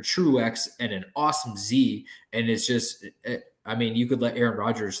you've got your true X and an awesome Z. And it's just, I mean, you could let Aaron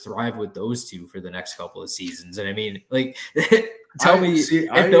Rodgers thrive with those two for the next couple of seasons. And I mean, tell me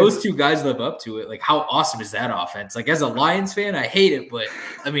if those two guys live up to it, like how awesome is that offense? Like, as a Lions fan, I hate it, but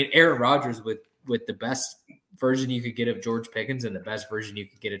I mean, Aaron Rodgers with the best version you could get of George Pickens and the best version you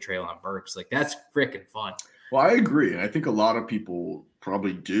could get of Treylon Burks, like that's freaking fun. Well, I agree. And I think a lot of people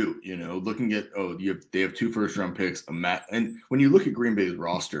probably do, looking at, they have 2 first-round picks, and when you look at Green Bay's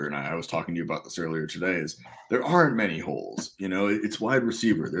roster, and I was talking to you about this earlier today, is there aren't many holes. It's wide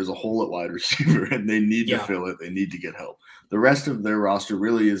receiver. There's a hole at wide receiver, and they need to fill it. They need to get help. The rest of their roster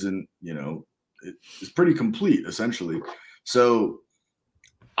really isn't, it's pretty complete, essentially. So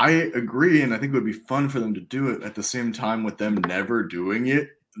I agree, and I think it would be fun for them to do it at the same time with them never doing it.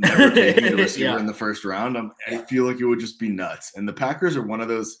 Never taking a receiver in the first round. I feel like it would just be nuts. And the Packers are one of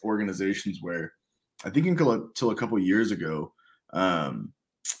those organizations where I think until a couple of years ago, I'm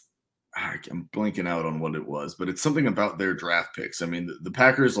blanking out on what it was, but it's something about their draft picks. I mean, the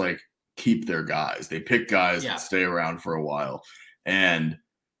Packers keep their guys. They pick guys that stay around for a while. And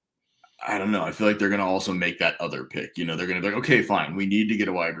I don't know. I feel like they're going to also make that other pick. They're going to be like, okay, fine. We need to get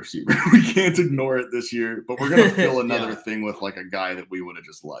a wide receiver. We can't ignore it this year, but we're going to fill another thing with a guy that we would have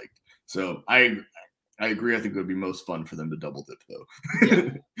just liked. So I agree. I think it would be most fun for them to double dip though.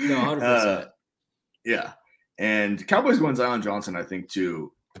 No, 100%. Yeah. And Cowboys going Zion Johnson, I think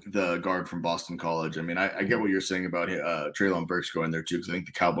too, the guard from Boston College. I mean, I get what you're saying about Treylon Burks going there too, because I think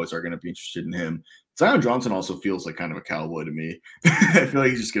the Cowboys are going to be interested in him. Zion Johnson also feels like kind of a cowboy to me. I feel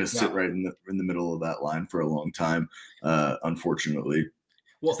like he's just going to sit right in the middle of that line for a long time, unfortunately.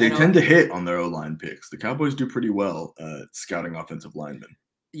 Well, they tend to hit on their O-line picks. The Cowboys do pretty well scouting offensive linemen.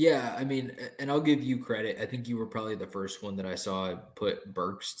 Yeah, I mean, and I'll give you credit. I think you were probably the first one that I saw put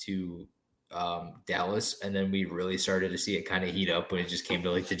Burks to Dallas, and then we really started to see it kind of heat up when it just came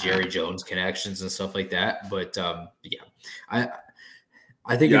to the Jerry Jones connections and stuff like that. But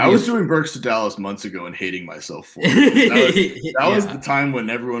I think I was doing Burks to Dallas months ago and hating myself for it. That was the time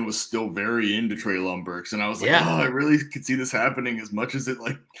when everyone was still very into Treylon Burks, and I was like, I really could see this happening as much as it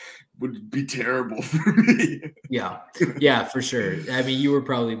would be terrible for me. Yeah, for sure. I mean, you were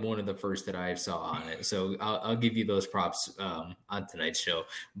probably one of the first that I saw on it, so I'll give you those props on tonight's show.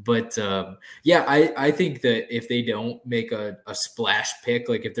 But I think that if they don't make a splash pick,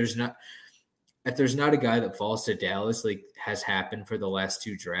 if there's not a guy that falls to Dallas, has happened for the last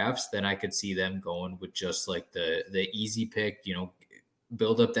 2 drafts, then I could see them going with just the easy pick,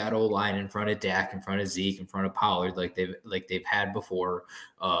 build up that old line in front of Dak, in front of Zeke, in front of Pollard, like they've had before.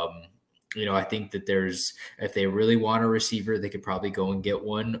 I think that if they really want a receiver, they could probably go and get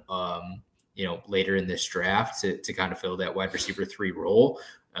one, later in this draft to kind of fill that wide receiver 3 role.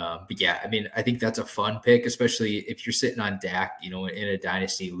 But yeah, I mean, I think that's a fun pick, especially if you're sitting on Dak, in a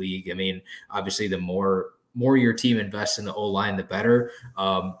dynasty league. I mean, obviously the more your team invests in the O-line, the better.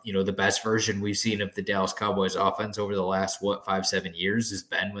 The best version we've seen of the Dallas Cowboys offense over the last, 5-7 years has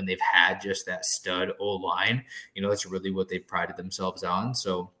been when they've had just that stud O-line. That's really what they've prided themselves on.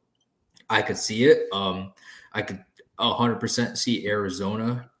 So I could see it. I could 100% see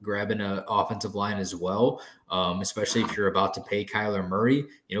Arizona grabbing an offensive line as well, especially if you're about to pay Kyler Murray.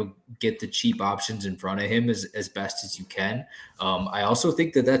 Get the cheap options in front of him as best as you can. I also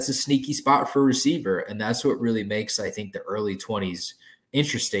think that that's a sneaky spot for receiver, and that's what really makes, I think, the early 20s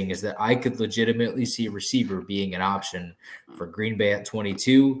interesting, is that I could legitimately see a receiver being an option for Green Bay at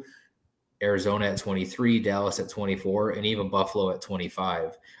 22, Arizona at 23, Dallas at 24, and even Buffalo at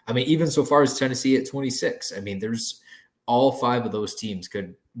 25. I mean, even so far as Tennessee at 26. I mean, there's all 5 of those teams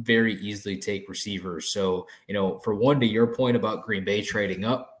could very easily take receivers. So, for one, to your point about Green Bay trading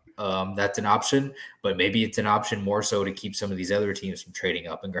up, that's an option, but maybe it's an option more so to keep some of these other teams from trading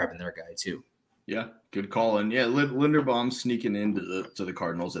up and grabbing their guy too. Yeah, good call. And yeah, Linderbaum sneaking into the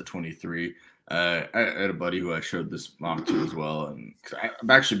Cardinals at 23. I had a buddy who I showed this mock to as well, and I've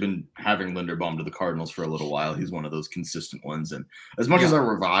actually been having Linderbaum to the Cardinals for a little while. He's one of those consistent ones, and as much as I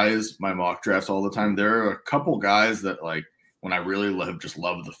revise my mock drafts all the time, there are a couple guys that, like, when I really just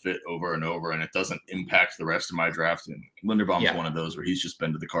love the fit over and over, and it doesn't impact the rest of my draft. And Linderbaum's one of those where he's just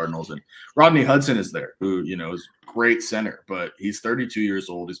been to the Cardinals. And Rodney Hudson is there, who is great center, but he's 32 years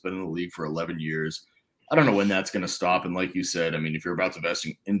old. He's been in the league for 11 years. I don't know when that's going to stop. And like you said, I mean, if you're about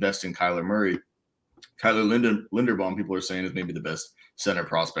to invest in Kyler Murray, Linderbaum, people are saying, is maybe the best center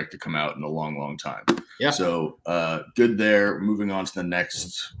prospect to come out in a long, long time. Yeah. So good there. Moving on to the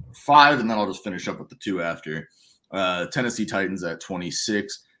next 5, and then I'll just finish up with the 2 after. Tennessee Titans at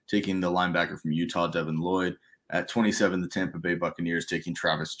 26, taking the linebacker from Utah, Devin Lloyd. At 27, the Tampa Bay Buccaneers taking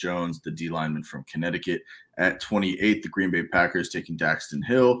Travis Jones, the D lineman from Connecticut. At 28, the Green Bay Packers taking Daxton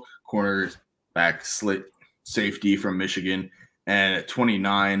Hill, cornerback safety from Michigan. And at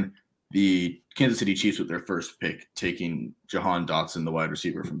 29, the Kansas City Chiefs with their first pick, taking Jahan Dotson, the wide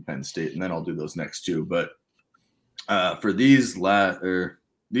receiver from Penn State. And then I'll do those next 2. But for these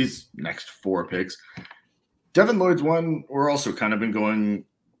next 4 picks, Devin Lloyd's one, we're also kind of been going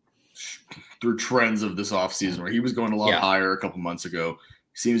through trends of this offseason where he was going a lot higher a couple months ago.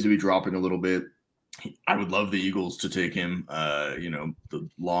 Seems to be dropping a little bit. I would love the Eagles to take him. The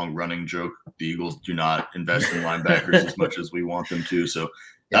long running joke, the Eagles do not invest in linebackers as much as we want them to. So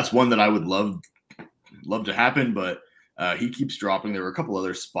that's one that I would love to happen, but he keeps dropping. There were a couple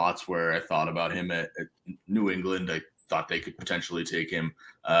other spots where I thought about him at New England. I thought they could potentially take him.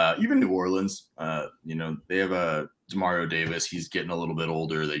 Even New Orleans, they have a Demario Davis. He's getting a little bit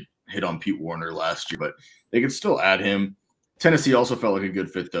older. They hit on Pete Warner last year, but they could still add him. Tennessee also felt like a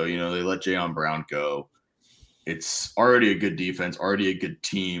good fit, though. They let Jayon Brown go. It's already a good defense, already a good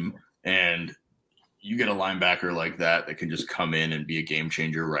team, and you get a linebacker like that can just come in and be a game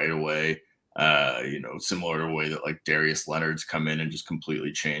changer right away. Similar to the way that like Darius Leonard's come in and just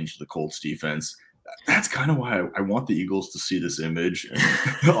completely changed the Colts defense. That's kind of why I want the Eagles to see this image.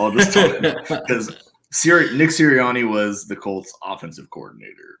 And I'll just tell you, because Nick Sirianni was the Colts offensive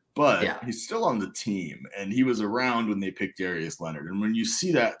coordinator, but he's still on the team, and he was around when they picked Darius Leonard. And when you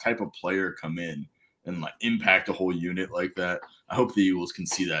see that type of player come in and like impact a whole unit like that, I hope the Eagles can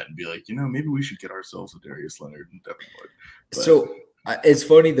see that and be like, maybe we should get ourselves a Darius Leonard and Devin Lloyd. So it's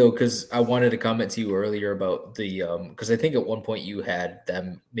funny though, because I wanted to comment to you earlier about the because I think at one point you had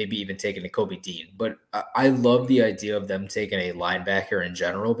them maybe even taking a Kobe Dean, but I love the idea of them taking a linebacker in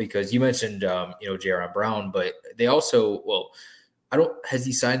general, because you mentioned Jaron Brown, but they also has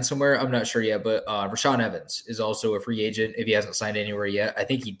he signed somewhere? I'm not sure yet, but Rashaan Evans is also a free agent if he hasn't signed anywhere yet. I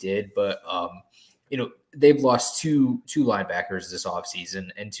think he did, but they've lost two linebackers this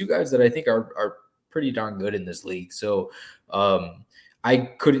offseason, and 2 guys that I think are pretty darn good in this league. So I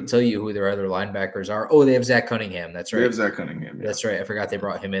couldn't tell you who their other linebackers are. Oh, they have Zach Cunningham. That's right. They have Zach Cunningham. Yeah. That's right. I forgot they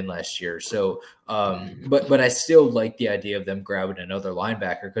brought him in last year. So, but I still like the idea of them grabbing another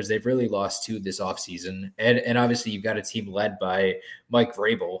linebacker, because they've really lost 2 this offseason. And obviously you've got a team led by Mike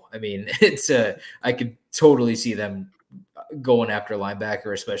Vrabel. I mean, I could totally see them going after a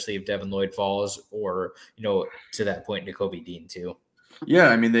linebacker, especially if Devin Lloyd falls, or, to that point, Nakobe Dean too. Yeah,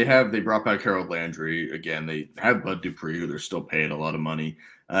 I mean, they brought back Harold Landry again. They have Bud Dupree, who they're still paying a lot of money.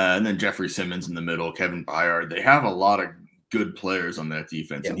 And then Jeffrey Simmons in the middle, Kevin Byard. They have a lot of good players on that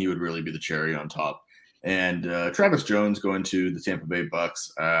defense, and he would really be the cherry on top. And Travis Jones going to the Tampa Bay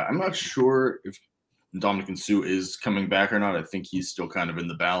Bucks. I'm not sure if Ndamukong Suh is coming back or not. I think he's still kind of in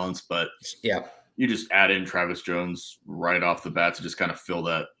the balance, but yeah, you just add in Travis Jones right off the bat to just kind of fill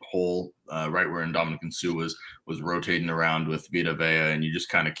that hole right where Ndamukong Suh was rotating around with Vita Vea, and you just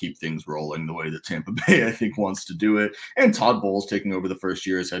kind of keep things rolling the way that Tampa Bay, I think, wants to do it. And Todd Bowles taking over the first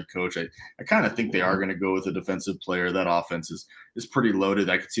year as head coach. I kind of think they are going to go with a defensive player. That offense is pretty loaded.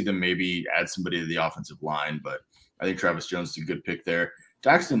 I could see them maybe add somebody to the offensive line, but I think Travis Jones is a good pick there.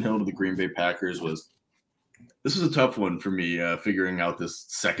 Daxton Hill to the Green Bay Packers this was a tough one for me, figuring out this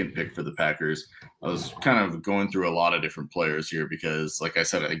second pick for the Packers. I was kind of going through a lot of different players here because, like I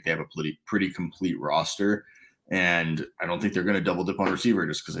said, I think they have a pretty complete roster. And I don't think they're going to double dip on receiver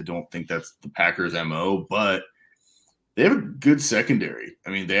just because I don't think that's the Packers' MO. But they have a good secondary.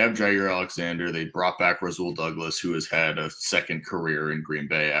 I mean, they have Jair Alexander. They brought back Rasul Douglas, who has had a second career in Green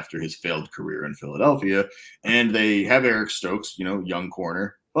Bay after his failed career in Philadelphia. And they have Eric Stokes, young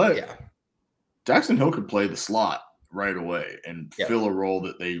corner. But yeah. Daxton Hill could play the slot right away and fill a role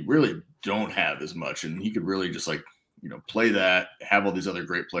that they really don't have as much. And he could really just play that, have all these other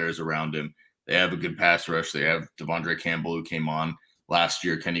great players around him. They have a good pass rush. They have Devondre Campbell, who came on last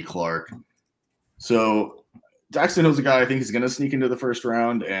year, Kenny Clark. So Daxton Hill's a guy I think is going to sneak into the first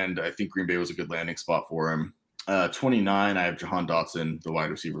round, and I think Green Bay was a good landing spot for him. 29, I have Jahan Dotson, the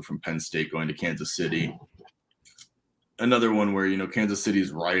wide receiver from Penn State, going to Kansas City. Another one where, Kansas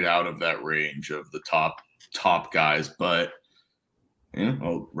City's right out of that range of the top guys. But,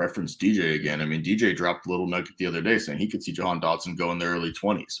 I'll reference DJ again. I mean, DJ dropped a little nugget the other day saying he could see Jahan Dotson go in the early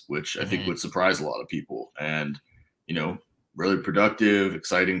 20s, which I think would surprise a lot of people. And, really productive,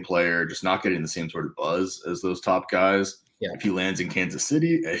 exciting player, just not getting the same sort of buzz as those top guys. Yeah. If he lands in Kansas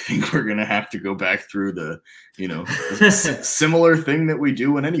City, I think we're going to have to go back through the, similar thing that we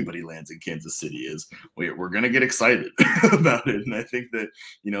do when anybody lands in Kansas City is we're going to get excited about it. And I think that,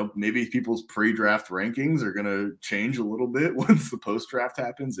 maybe people's pre-draft rankings are going to change a little bit once the post-draft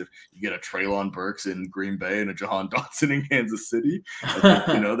happens. If you get a Treylon Burks in Green Bay and a Jahan Dotson in Kansas City, I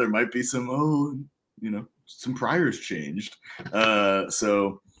think, there might be some priors changed.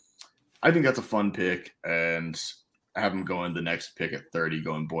 So I think that's a fun pick, and I have him going the next pick at 30,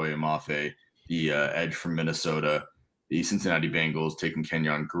 going Boye Mafe, the edge from Minnesota. The Cincinnati Bengals taking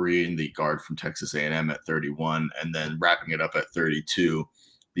Kenyon Green, the guard from Texas A&M, at 31, and then wrapping it up at 32,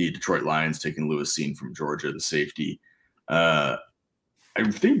 the Detroit Lions taking Lewis Cine from Georgia, the safety. I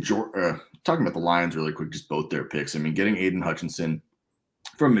think talking about the Lions really quick, just both their picks. I mean, getting Aiden Hutchinson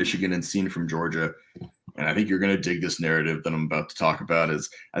from Michigan and Cine from Georgia. And I think you're going to dig this narrative that I'm about to talk about is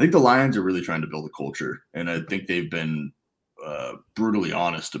I think the Lions are really trying to build a culture. And I think they've been brutally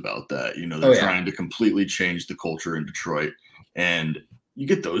honest about that. They're trying to completely change the culture in Detroit. And you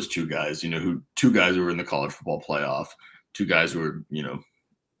get those two guys, two guys who were in the college football playoff, two guys who are,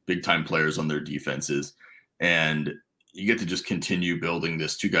 big time players on their defenses. And you get to just continue building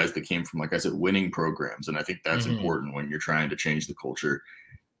this, two guys that came from, like I said, winning programs. And I think that's important when you're trying to change the culture.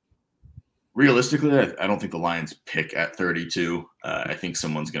 Realistically, I don't think the Lions pick at 32. I think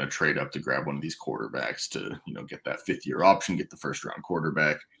someone's going to trade up to grab one of these quarterbacks to, get that fifth-year option, get the first-round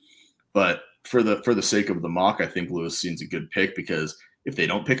quarterback. But for the sake of the mock, I think Lewis Cine's a good pick because if they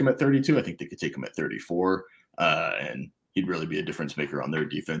don't pick him at 32, I think they could take him at 34, and he'd really be a difference maker on their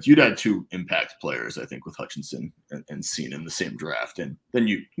defense. You'd add two impact players, I think, with Hutchinson and Cine in the same draft, and then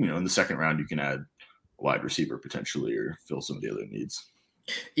in the second round you can add a wide receiver potentially or fill some of the other needs.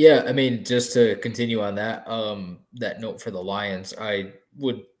 Yeah, I mean, just to continue on that that note for the Lions, I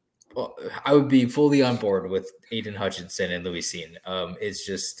would be fully on board with Aiden Hutchinson and Lewis Cine. It's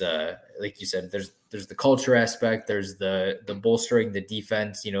just like you said, there's the culture aspect, there's the bolstering the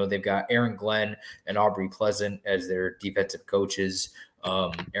defense. They've got Aaron Glenn and Aubrey Pleasant as their defensive coaches.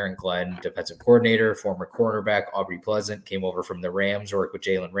 Aaron Glenn, defensive coordinator, former cornerback. Aubrey Pleasant came over from the Rams, worked with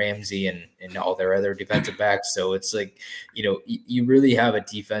Jalen Ramsey and all their other defensive backs. So it's like, you really have a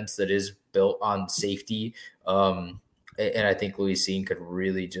defense that is built on safety. And I think Lewis Cine could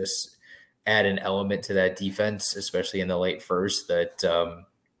really just add an element to that defense, especially in the late first, that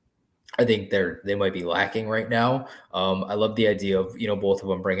I think they might be lacking right now. I love the idea of, both of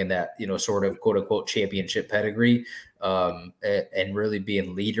them bringing that, sort of quote unquote championship pedigree, and really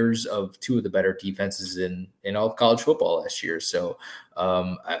being leaders of two of the better defenses in all of college football last year. So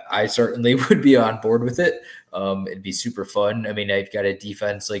I certainly would be on board with it. It'd be super fun. I mean, I've got a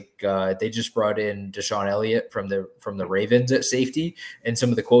defense like they just brought in Deshaun Elliott from the Ravens at safety, and some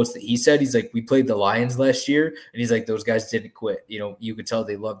of the quotes that he said, he's like, we played the Lions last year, and he's like, those guys didn't quit. You could tell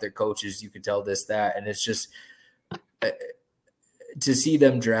they love their coaches. You could tell this, that, and it's just to see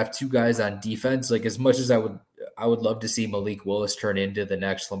them draft two guys on defense, like as much as I would love to see Malik Willis turn into the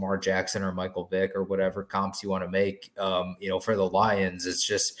next Lamar Jackson or Michael Vick or whatever comps you want to make, for the Lions. It's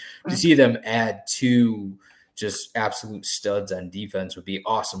just to see them add two just absolute studs on defense would be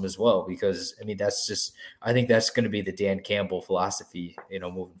awesome as well, because I mean, I think that's going to be the Dan Campbell philosophy,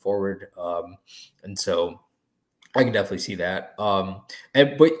 moving forward. And so I can definitely see that.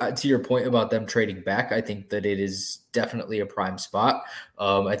 But to your point about them trading back, I think that it is definitely a prime spot.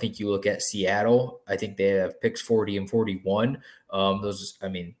 I think you look at Seattle. I think they have picks 40 and 41.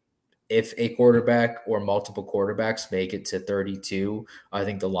 If a quarterback or multiple quarterbacks make it to 32, I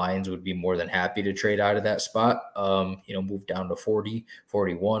think the Lions would be more than happy to trade out of that spot, move down to 40,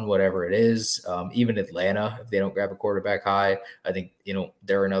 41, whatever it is. Even Atlanta, if they don't grab a quarterback high, I think,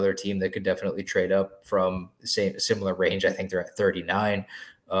 they're another team that could definitely trade up from the similar range. I think they're at 39.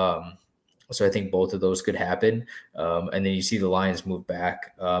 So I think both of those could happen. And then you see the Lions move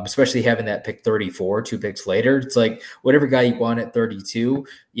back, especially having that pick 34, 2 picks later. It's like whatever guy you want at 32,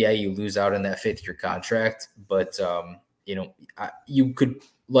 yeah, you lose out on that 5th-year contract. But, you could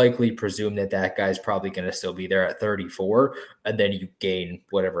likely presume that guy's probably going to still be there at 34. And then you gain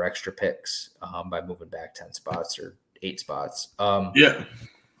whatever extra picks by moving back 10 spots or 8 spots. Yeah.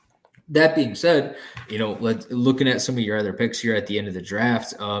 That being said, looking at some of your other picks here at the end of the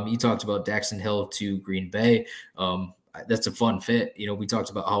draft, you talked about Daxton Hill to Green Bay. That's a fun fit. We talked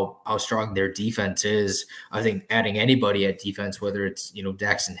about how strong their defense is. I think adding anybody at defense, whether it's,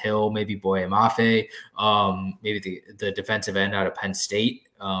 Daxton Hill, maybe Boye Mafe, maybe the defensive end out of Penn State.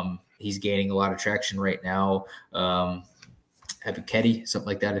 He's gaining a lot of traction right now. Ebiketie, something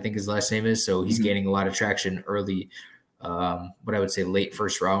like that, I think his last name is. So he's gaining a lot of traction early, what I would say late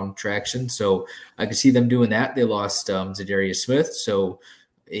first round traction. So I could see them doing that. They lost Zadarius Smith. So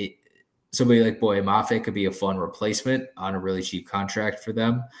somebody like Boye Mafe could be a fun replacement on a really cheap contract for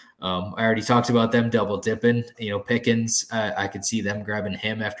them. I already talked about them double dipping, Pickens. I could see them grabbing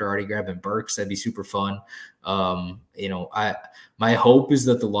him after already grabbing Burks. That'd be super fun. My hope is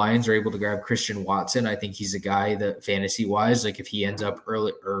that the Lions are able to grab Christian Watson. I think he's a guy that fantasy wise, like if he ends up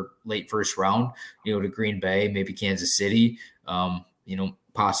early or late first round, to Green Bay, maybe Kansas City,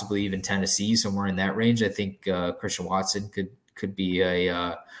 possibly even Tennessee, somewhere in that range. I think Christian Watson could be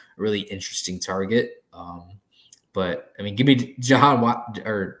a really interesting target. But I mean, give me Jahan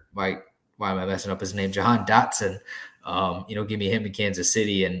why am I messing up his name? Jahan Dotson. Give me him in Kansas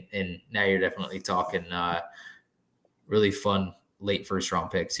City, and now you're definitely talking really fun late first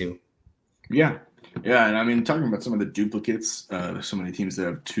round pick too. Yeah. Yeah. And I mean, talking about some of the duplicates, there's so many teams that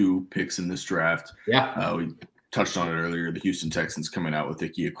have 2 picks in this draft. Yeah. We touched on it earlier. The Houston Texans coming out with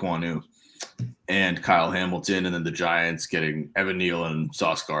Ike Ekwonu and Kyle Hamilton, and then the Giants getting Evan Neal and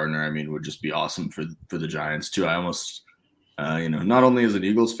Sauce Gardner. I mean, would just be awesome for the Giants too. I almost, not only as an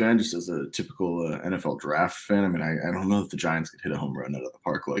Eagles fan, just as a typical NFL draft fan. I mean, I don't know if the Giants could hit a home run out of the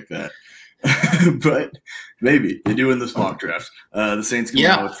park like that. But maybe they do in this mock draft. The Saints coming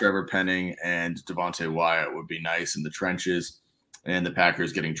out with Trevor Penning and Devontae Wyatt would be nice in the trenches, and the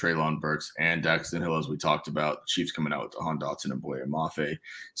Packers getting Treylon Burks and Daxton Hill, as we talked about. The Chiefs coming out with Jahan Dotson and Boye Mafe.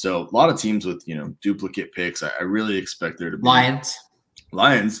 So a lot of teams with duplicate picks. I really expect there to be Lions.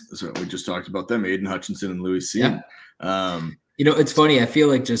 So we just talked about them: Aiden Hutchinson and Louis Sean. Yeah. It's funny. I feel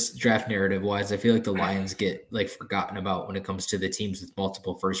like just draft narrative wise, I feel like the Lions get forgotten about when it comes to the teams with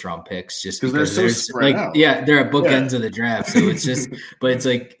multiple first round picks, just because they're so spread out. They're at bookends of the draft. So it's just, but it's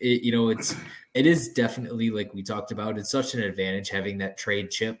like, it is definitely, like we talked about, it's such an advantage having that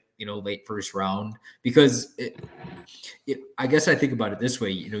trade chip, late first round, because I guess I think about it this way.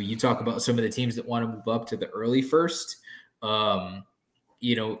 You talk about some of the teams that want to move up to the early first,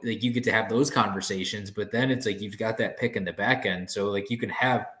 you get to have those conversations, but then it's like you've got that pick in the back end. So you can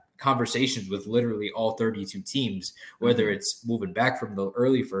have conversations with literally all 32 teams, whether it's moving back from the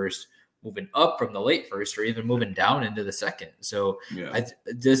early first, moving up from the late first, or even moving down into the second. So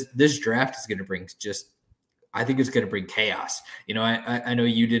this draft is going to bring I think it's going to bring chaos. I know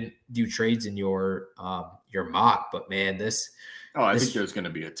you didn't do trades in your mock, but man, I think there's going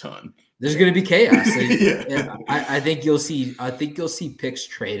to be a ton. There's going to be chaos. I think you'll see picks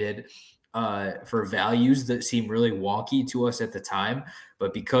traded for values that seem really wonky to us at the time,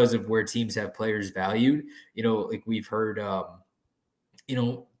 but because of where teams have players valued, we've heard,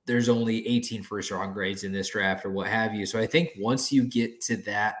 there's only 18 first round grades in this draft or what have you. So I think once you get to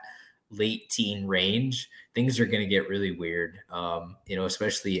that late teen range, things are going to get really weird.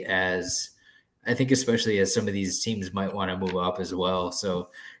 Especially as some of these teams might want to move up as well. So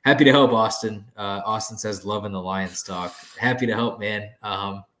happy to help, Austin. Austin says, loving the Lions talk. Happy to help, man.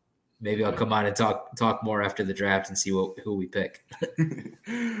 maybe I'll come on and talk more after the draft and see who we pick.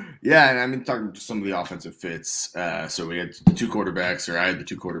 Yeah, and I mean, talking to some of the offensive fits. So we had the two quarterbacks, or I had the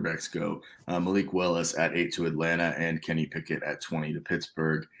two quarterbacks go. Malik Willis at 8 to Atlanta and Kenny Pickett at 20 to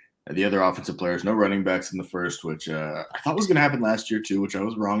Pittsburgh. The other offensive players, no running backs in the first, which I thought was going to happen last year too, which I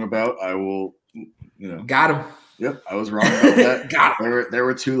was wrong about. I will, Got him. Yep, I was wrong about that. Got him. There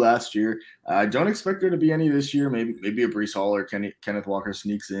were two last year. I don't expect there to be any this year. Maybe a Breece Hall or Kenneth Walker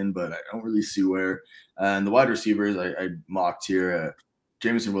sneaks in, but I don't really see where. And the wide receivers, I mocked here.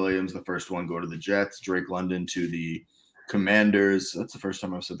 Jameson Williams, the first one, go to the Jets. Drake London to the Commanders. That's the first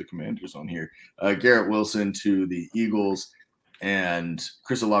time I've said the Commanders on here. Garrett Wilson to the Eagles. And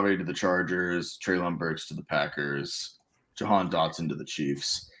Chris Olave to the Chargers. Treylon Burks to the Packers. Jahan Dotson to the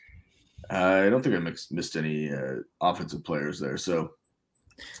Chiefs. I don't think I missed any offensive players there. So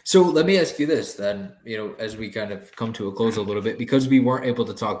let me ask you this then, as we kind of come to a close a little bit, because we weren't able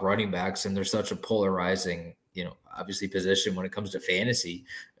to talk running backs and there's such a polarizing, obviously position when it comes to fantasy.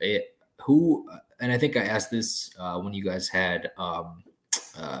 And I think I asked this when you guys had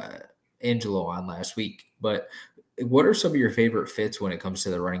Angelo on last week, but what are some of your favorite fits when it comes to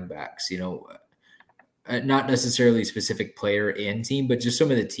the running backs? Not necessarily specific player and team, but just some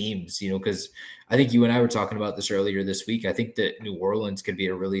of the teams, because I think you and I were talking about this earlier this week. I think that New Orleans could be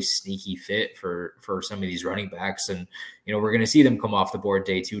a really sneaky fit for some of these running backs. And, we're going to see them come off the board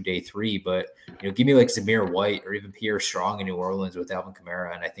day 2, day 3, but, give me like Zamir White or even Pierre Strong in New Orleans with Alvin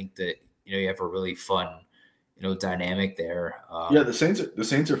Kamara. And I think that, you have a really fun, dynamic there. Yeah, the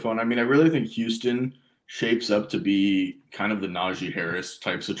Saints are fun. I mean, I really think Houston shapes up to be kind of the Najee Harris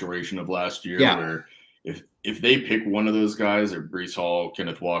type situation of last year, where if they pick one of those guys, or Breece Hall,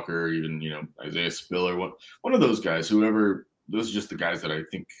 Kenneth Walker, even Isaiah Spiller, one of those guys, whoever, those are just the guys that I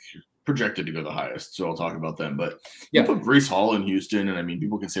think projected to go the highest. So I'll talk about them. But you put Breece Hall in Houston, and I mean,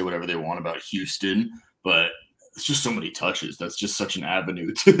 people can say whatever they want about Houston, but it's just so many touches. That's just such an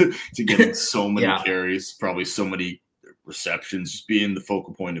avenue to get so many carries, probably so many receptions, just being the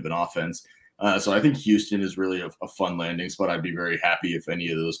focal point of an offense. So I think Houston is really a fun landing spot. I'd be very happy if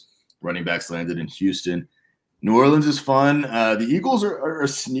any of those running backs landed in Houston. New Orleans is fun. The Eagles are a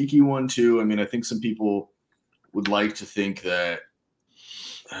sneaky one too. I mean, I think some people would like to think that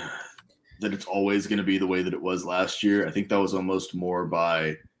it's always going to be the way that it was last year. I think that was almost more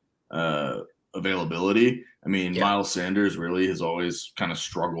by availability. I mean, Miles Sanders really has always kind of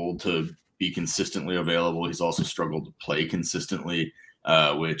struggled to be consistently available. He's also struggled to play consistently,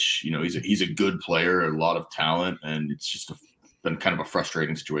 which, he's a good player, a lot of talent, and it's just been kind of a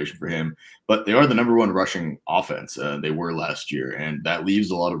frustrating situation for him. But they are the number one rushing offense. They were last year, and that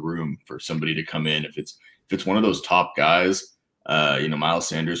leaves a lot of room for somebody to come in. If it's one of those top guys, Miles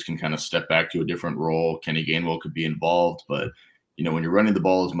Sanders can kind of step back to a different role. Kenny Gainwell could be involved, but when you're running the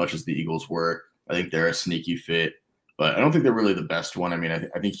ball as much as the Eagles were, I think they're a sneaky fit. But I don't think they're really the best one. I mean,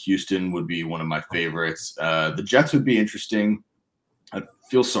 I think Houston would be one of my favorites. The Jets would be interesting. I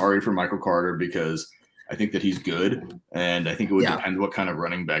feel sorry for Michael Carter because I think that he's good, and I think it would depend what kind of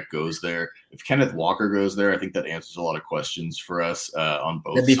running back goes there. If Kenneth Walker goes there, I think that answers a lot of questions for us on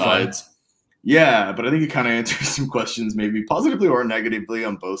both sides. Fun. Yeah, but I think it kind of answers some questions, maybe positively or negatively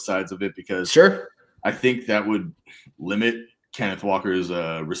on both sides of it, because I think that would limit Kenneth Walker's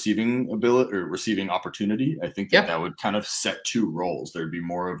receiving ability or receiving opportunity. I think that would kind of set two roles. There'd be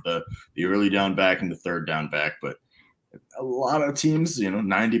more of the early down back and the third down back, but a lot of teams,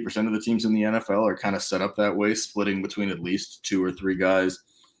 90% of the teams in the NFL are kind of set up that way, splitting between at least 2 or 3 guys.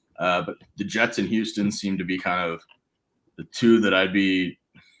 But the Jets and Houston seem to be kind of the two that I think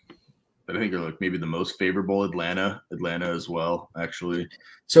are like maybe the most favorable. Atlanta as well, actually.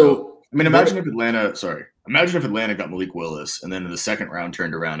 So I mean, imagine if Atlanta got Malik Willis and then in the second round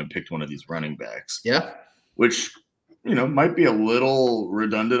turned around and picked one of these running backs. Yeah. Which, might be a little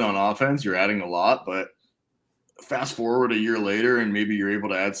redundant on offense. You're adding a lot, but fast forward a year later and maybe you're able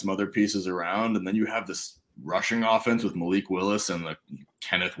to add some other pieces around, and then you have this rushing offense with Malik Willis and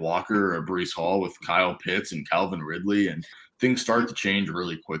Kenneth Walker or Breece Hall with Kyle Pitts and Calvin Ridley, and things start to change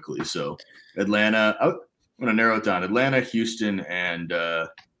really quickly. So Atlanta, I'm going to narrow it down. Atlanta, Houston, and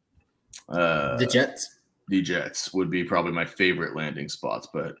the Jets would be probably my favorite landing spots,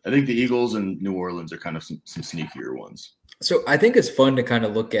 but I think the Eagles and New Orleans are kind of some sneakier ones. So I think it's fun to kind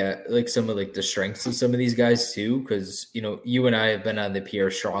of look at some of the strengths of some of these guys too, because you and I have been on the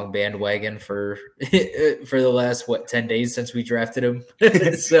Pierre Strong bandwagon for the last 10 days since we drafted him.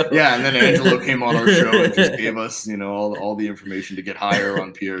 So yeah, and then Angelo came on our show and just gave us all the information to get higher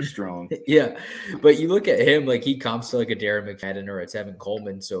on Pierre Strong. Yeah, but you look at him, he comps to a Darren McFadden or a Tevin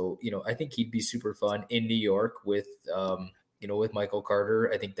Coleman. So I think he'd be super fun in New York with with Michael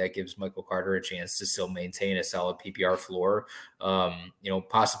Carter. I think that gives Michael Carter a chance to still maintain a solid PPR floor.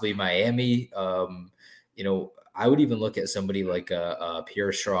 Possibly Miami. I would even look at somebody like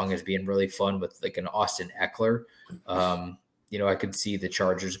Pierre Strong as being really fun with like an Austin Eckler. I could see the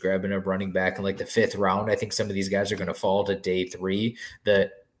Chargers grabbing a running back in like the 5th round. I think some of these guys are going to fall to day 3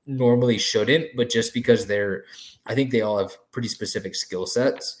 that normally shouldn't, but just because I think they all have pretty specific skill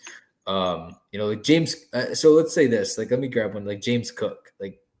sets. Like James. So let's say this, like, let me grab one, like James Cook.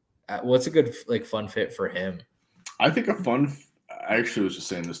 Like, what's a good, like, fun fit for him? I think I actually was just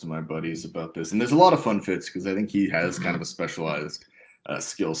saying this to my buddies about this, and there's a lot of fun fits because I think he has kind of a specialized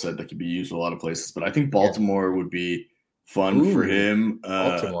skill set that could be used a lot of places. But I think Baltimore would be fun for him,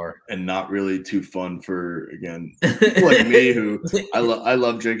 Baltimore, and not really too fun for, again, people like me who I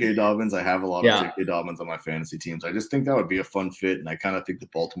love J.K. Dobbins. I have a lot of J.K. Dobbins on my fantasy teams. I just think that would be a fun fit, and I kind of think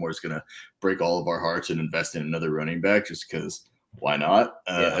that Baltimore is going to break all of our hearts and invest in another running back just because why not?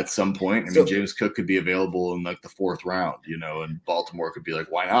 At some point, I mean, James Cook could be available in like the 4th round, and Baltimore could be like,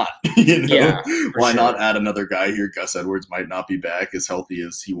 why not? Why not add another guy here? Gus Edwards might not be back as healthy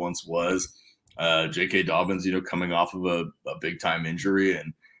as he once was. J.K. Dobbins, coming off of a big time injury,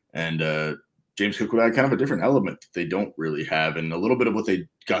 and James Cook would add kind of a different element that they don't really have, and a little bit of what they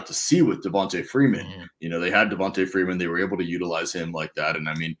got to see with Devontae Freeman. They had Devontae Freeman, they were able to utilize him like that, and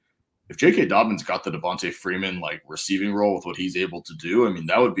I mean, if J.K. Dobbins got the Devontae Freeman like receiving role with what he's able to do, I mean,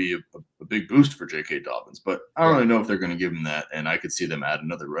 that would be a big boost for J.K. Dobbins. But I don't really know if they're going to give him that, and I could see them add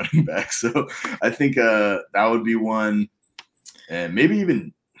another running back. So I think that would be one, and maybe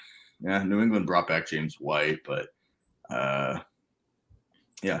even New England brought back James White, but I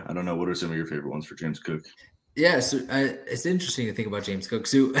don't know. What are some of your favorite ones for James Cook? Yeah, so it's interesting to think about James Cook.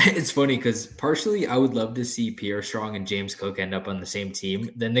 So it's funny because partially I would love to see Pierre Strong and James Cook end up on the same team.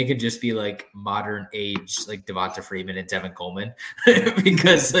 Then they could just be like modern age, like Devonta Freeman and Tevin Coleman,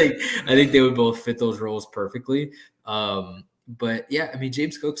 because like I think they would both fit those roles perfectly. But yeah, I mean,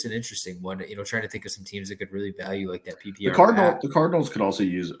 James Cook's an interesting one. Trying to think of some teams that could really value like that PPR. The Cardinals could also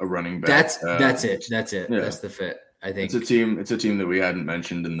use a running back. That's it. Yeah. That's the fit. I think it's a team that we hadn't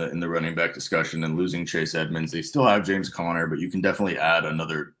mentioned in the running back discussion, and losing Chase Edmonds. They still have James Conner, but you can definitely add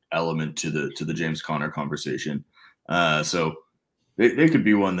another element to the James Conner conversation. So they could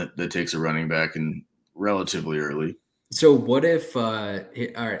be one that takes a running back and relatively early. So what if all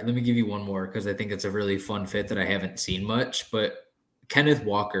right, let me give you one more because I think it's a really fun fit that I haven't seen much, but Kenneth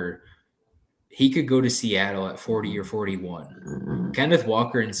Walker, he could go to Seattle at 40 or 41. Kenneth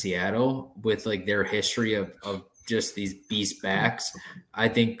Walker in Seattle with like their history of just these beast backs, I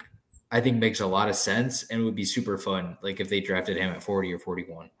think makes a lot of sense and would be super fun. Like if they drafted him at 40 or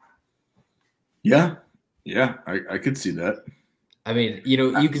 41. Yeah. I could see that. I mean,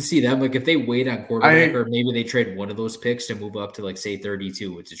 you can see them like if they wait on quarterback, or maybe they trade one of those picks to move up to like say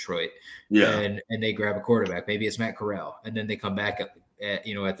 32 with Detroit. Yeah. And they grab a quarterback. Maybe it's Matt Corral. And then they come back at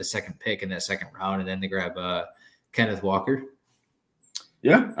the second pick in that second round, and then they grab Kenneth Walker.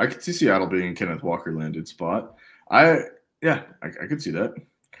 Yeah, I could see Seattle being in Kenneth Walker landed spot. I could see that.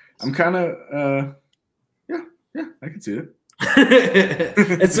 I'm kind of I could see it.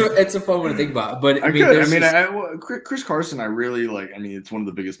 It's a fun one to think about, but Chris Carson, I really like. I mean, it's one of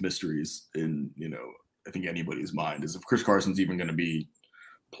the biggest mysteries in I think anybody's mind is if Chris Carson's even going to be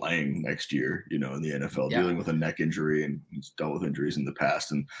playing next year, in the NFL, dealing with a neck injury, and he's dealt with injuries in the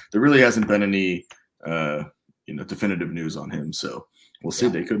past, and there really hasn't been any definitive news on him. So we'll see.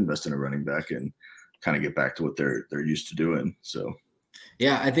 They could invest in a running back and kind of get back to what they're used to doing. So.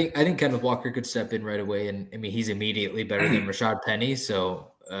 Yeah, I think Kenneth Walker could step in right away, and I mean he's immediately better than Rashad Penny.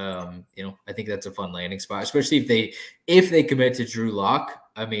 So I think that's a fun landing spot, especially if they commit to Drew Lock.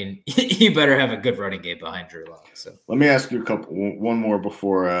 I mean, you better have a good running game behind Drew Lock. So let me ask you one more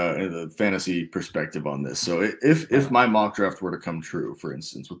before the fantasy perspective on this. So if my mock draft were to come true, for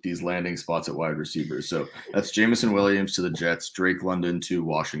instance, with these landing spots at wide receivers, so that's Jameson Williams to the Jets, Drake London to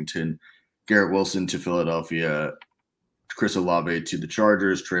Washington, Garrett Wilson to Philadelphia, Chris Olave to the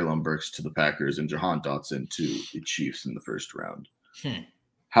Chargers, Treylon Burks to the Packers, and Jahan Dotson to the Chiefs in the first round.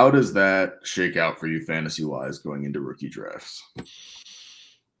 How does that shake out for you fantasy-wise going into rookie drafts?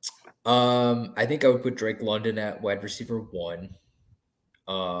 I think I would put Drake London at wide receiver 1.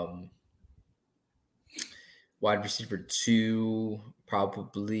 Wide receiver 2,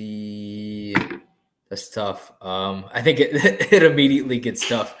 probably that's tough. I think it immediately gets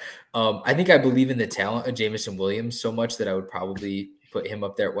tough. I think I believe in the talent of Jameson Williams so much that I would probably put him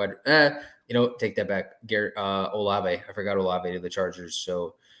up there at wide. Take that back. Garrett Olave. I forgot Olave to the Chargers.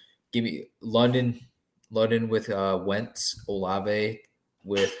 So give me London with Wentz, Olave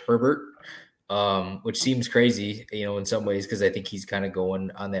with Herbert. which seems crazy, in some ways, because I think he's kind of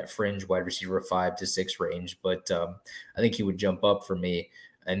going on that fringe wide receiver 5 to 6 range. But I think he would jump up for me.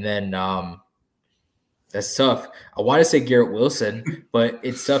 And then that's tough. I want to say Garrett Wilson, but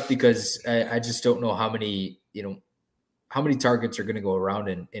it's tough because I just don't know how many targets are going to go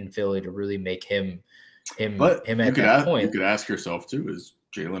around in Philly to really make him at that point. You could ask yourself too, is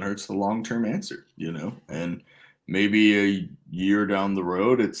Jalen Hurts the long-term answer, and maybe a year down the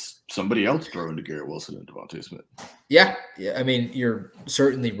road, it's somebody else throwing to Garrett Wilson and Devontae Smith. Yeah. I mean, you're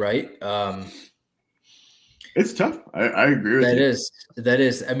certainly right. It's tough. I agree with you. That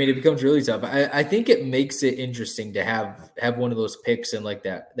is. I mean, it becomes really tough. I think it makes it interesting to have one of those picks in like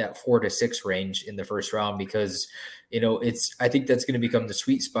that 4 to 6 range in the first round, because, I think that's going to become the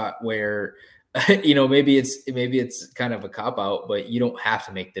sweet spot where, maybe it's kind of a cop out, but you don't have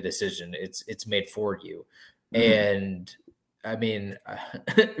to make the decision. It's made for you. Mm-hmm. And I mean,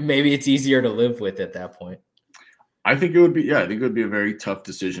 maybe it's easier to live with at that point. I think it would be a very tough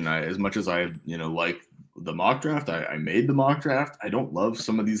decision. As much as I, like the mock draft, I made the mock draft. I don't love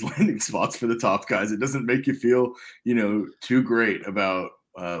some of these landing spots for the top guys. It doesn't make you feel, too great about,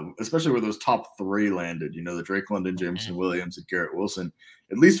 especially where those top 3 landed, the Drake London, Jameson Williams, and Garrett Wilson,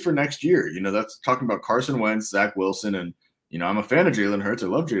 at least for next year. That's talking about Carson Wentz, Zach Wilson, and, I'm a fan of Jalen Hurts. I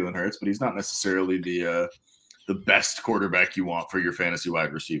love Jalen Hurts, but he's not necessarily the best quarterback you want for your fantasy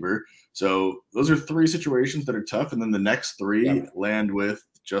wide receiver. So those are 3 situations that are tough. And then the next 3 land with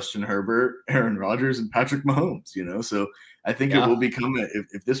Justin Herbert, Aaron Rodgers, and Patrick Mahomes, So I think it will become,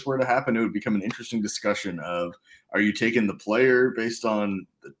 if this were to happen, it would become an interesting discussion of, are you taking the player based on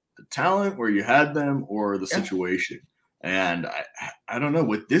the talent where you had them, or the situation? And I don't know,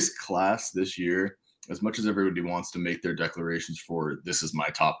 with this class this year, as much as everybody wants to make their declarations for, this is my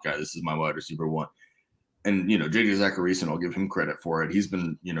top guy, this is my wide receiver 1. And, JJ Zachariason, I'll give him credit for it. He's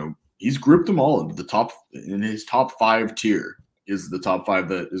been, he's grouped them all into the top, in his top 5 tier is the top 5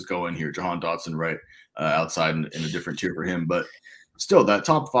 that is going here. Jahan Dotson, right, outside in a different tier for him. But still, that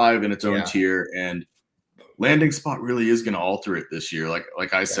top 5 in its own tier, and landing spot really is going to alter it this year.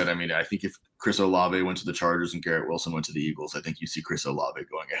 Like I said, I mean, I think if Chris Olave went to the Chargers and Garrett Wilson went to the Eagles, I think you see Chris Olave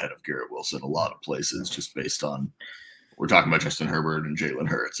going ahead of Garrett Wilson a lot of places, just based on, we're talking about Justin Herbert and Jalen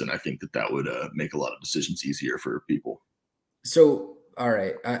Hurts, and I think that would make a lot of decisions easier for people. So, all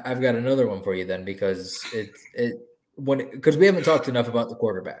right, I've got another one for you then, because because we haven't talked enough about the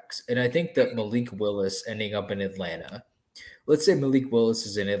quarterbacks, and I think that Malik Willis ending up in Atlanta. Let's say Malik Willis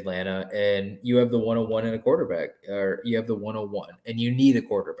is in Atlanta, and you have the 101 in a quarterback, or you have the 101, and you need a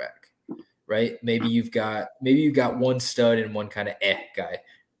quarterback, right? Maybe you've got one stud and one kind of guy.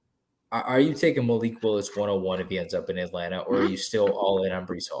 Are you taking Malik Willis 101 if he ends up in Atlanta, or are you still all in on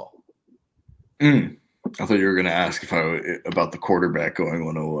Breece Hall? I thought you were going to ask about the quarterback going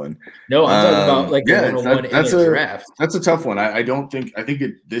 101. No, I'm talking about like the 101 in the draft. That's a tough one. I think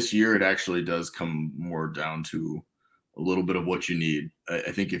this year it actually does come more down to a little bit of what you need.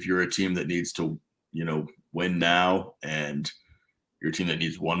 I think if you're a team that needs to, win now, and you're a team that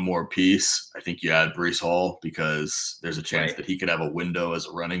needs one more piece, I think you add Breece Hall, because there's a chance that he could have a window as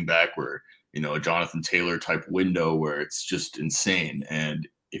a running back where, a Jonathan Taylor type window where it's just insane. And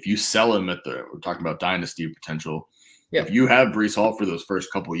if you sell him we're talking about dynasty potential. If you have Breece Hall for those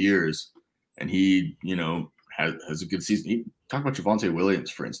first couple of years and he, has a good season, talk about Javonte Williams,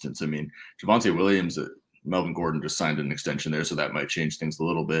 for instance. I mean, Javonte Williams, Melvin Gordon just signed an extension there, so that might change things a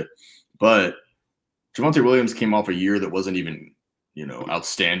little bit. But Javonte Williams came off a year that wasn't even,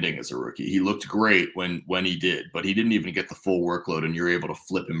 outstanding as a rookie. He looked great when he did, but he didn't even get the full workload, and you're able to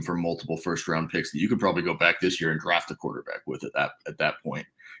flip him for multiple first-round picks that you could probably go back this year and draft a quarterback with at that point.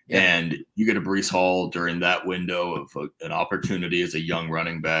 Yeah. And you get a Breece Hall during that window of an opportunity as a young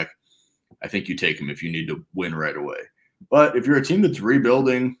running back. I think you take him if you need to win right away. But if you're a team that's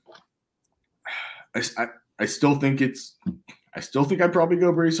rebuilding, I still think I'd probably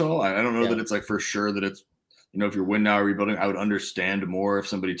go Breece Hall. I don't know that it's like for sure that it's, if you're win now or rebuilding, I would understand more if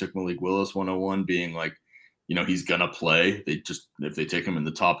somebody took Malik Willis 101, being like, he's going to play. If they take him in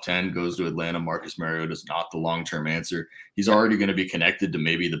the top 10, goes to Atlanta, Marcus Mariota is not the long-term answer. He's already going to be connected to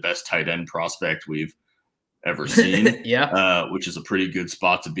maybe the best tight end prospect we've ever seen, which is a pretty good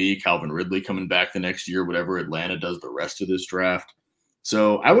spot to be. Calvin Ridley coming back the next year, whatever Atlanta does the rest of this draft.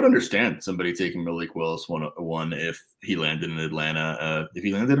 So I would understand somebody taking Malik Willis 101 if he landed in Atlanta. If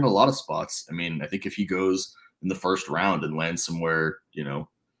he landed in a lot of spots, I mean, I think if he goes in the first round and lands somewhere,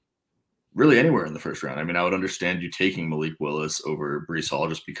 really anywhere in the first round, I mean, I would understand you taking Malik Willis over Breece Hall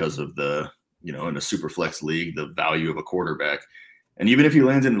just because of the, in a super flex league, the value of a quarterback. And even if he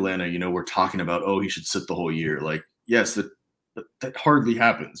lands in Atlanta, we're talking about, he should sit the whole year. Like, yes, that hardly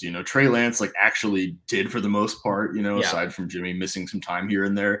happens. Trey Lance like actually did for the most part, Yeah. aside from Jimmy missing some time here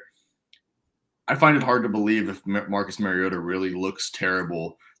and there. I find it hard to believe if Marcus Mariota really looks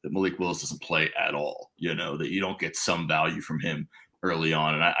terrible that Malik Willis doesn't play at all, that you don't get some value from him early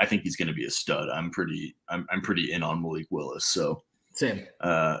on. And I think he's going to be a stud. I'm pretty in on Malik Willis. So Same.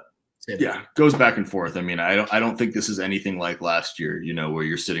 Yeah, goes back and forth. I mean, I don't think this is anything like last year, where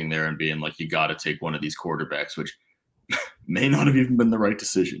you're sitting there and being like, you got to take one of these quarterbacks, which may not have even been the right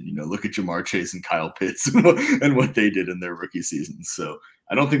decision. Look at Jamar Chase and Kyle Pitts and what they did in their rookie seasons. So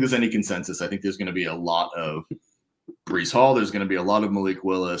I don't think there's any consensus. I think there's going to be a lot of Breece Hall. There's going to be a lot of Malik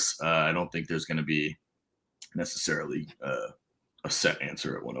Willis. I don't think there's going to be necessarily a set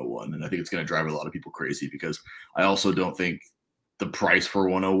answer at 101. And I think it's going to drive a lot of people crazy because I also don't think the price for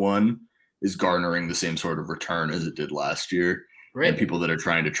 101 is garnering the same sort of return as it did last year. Right. And people that are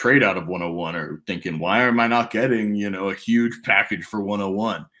trying to trade out of 101 are thinking, why am I not getting, a huge package for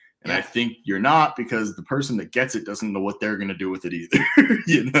 101? And I think you're not, because the person that gets it doesn't know what they're going to do with it either,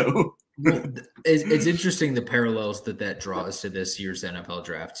 Well, it's interesting the parallels that draws to this year's NFL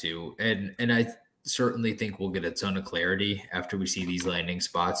draft too. And I certainly think we'll get a ton of clarity after we see these landing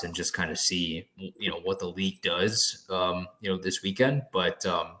spots and just kind of see, what the league does, this weekend. But,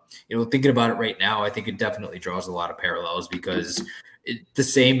 thinking about it right now, I think it definitely draws a lot of parallels because the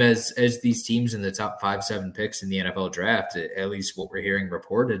same as these teams in the top 5-7 picks in the NFL draft, at least what we're hearing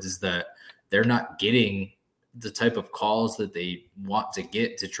reported is that they're not getting the type of calls that they want to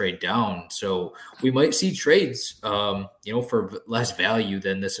get to trade down. So we might see trades, for less value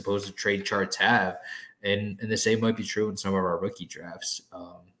than the supposed trade charts have. And the same might be true in some of our rookie drafts.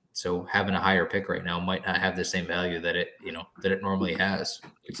 So having a higher pick right now might not have the same value that it normally has.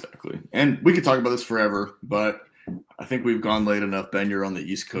 Exactly. And we could talk about this forever, but I think we've gone late enough. Ben, you're on the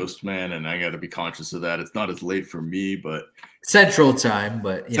East Coast, man, and I got to be conscious of that. It's not as late for me, but Central time.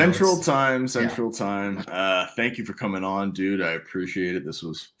 But Central time. Thank you for coming on, dude. I appreciate it. This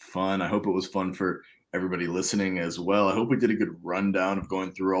was fun. I hope it was fun for everybody listening as well. I hope we did a good rundown of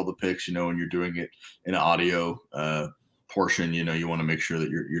going through all the picks. When you're doing it in an audio portion, you want to make sure that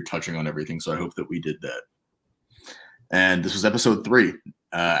you're touching on everything. So I hope that we did that. And this was episode 3.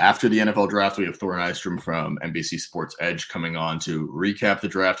 After the NFL draft, we have Thor Nystrom from NBC Sports Edge coming on to recap the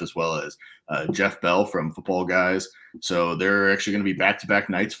draft, as well as Jeff Bell from Football Guys. So they're actually going to be back-to-back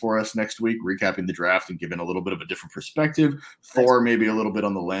nights for us next week, recapping the draft and giving a little bit of a different perspective. Thor maybe a little bit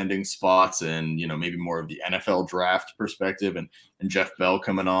on the landing spots and, maybe more of the NFL draft perspective, and Jeff Bell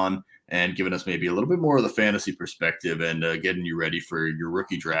coming on and giving us maybe a little bit more of the fantasy perspective and getting you ready for your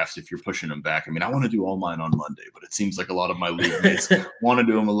rookie drafts if you're pushing them back. I mean, I want to do all mine on Monday, but it seems like a lot of my league mates want to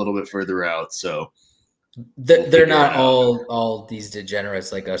do them a little bit further out. So they're not all these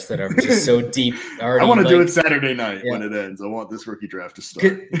degenerates like us that are just so deep. I want to do it Saturday night when it ends. I want this rookie draft to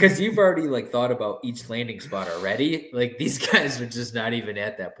start because you've already thought about each landing spot already. Like these guys are just not even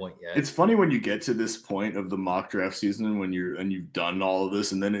at that point yet. It's funny when you get to this point of the mock draft season when you've done all of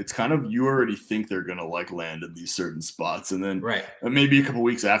this, and then it's kind of you already think they're gonna land in these certain spots, and then maybe a couple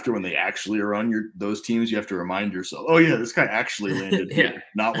weeks after when they actually are on those teams, you have to remind yourself, oh yeah, this guy actually landed here,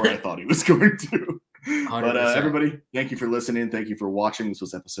 not where I thought he was going to. 100%. But everybody, thank you for listening. Thank you for watching. This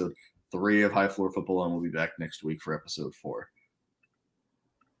was episode 3 of High Floor Football, and we'll be back next week for episode 4.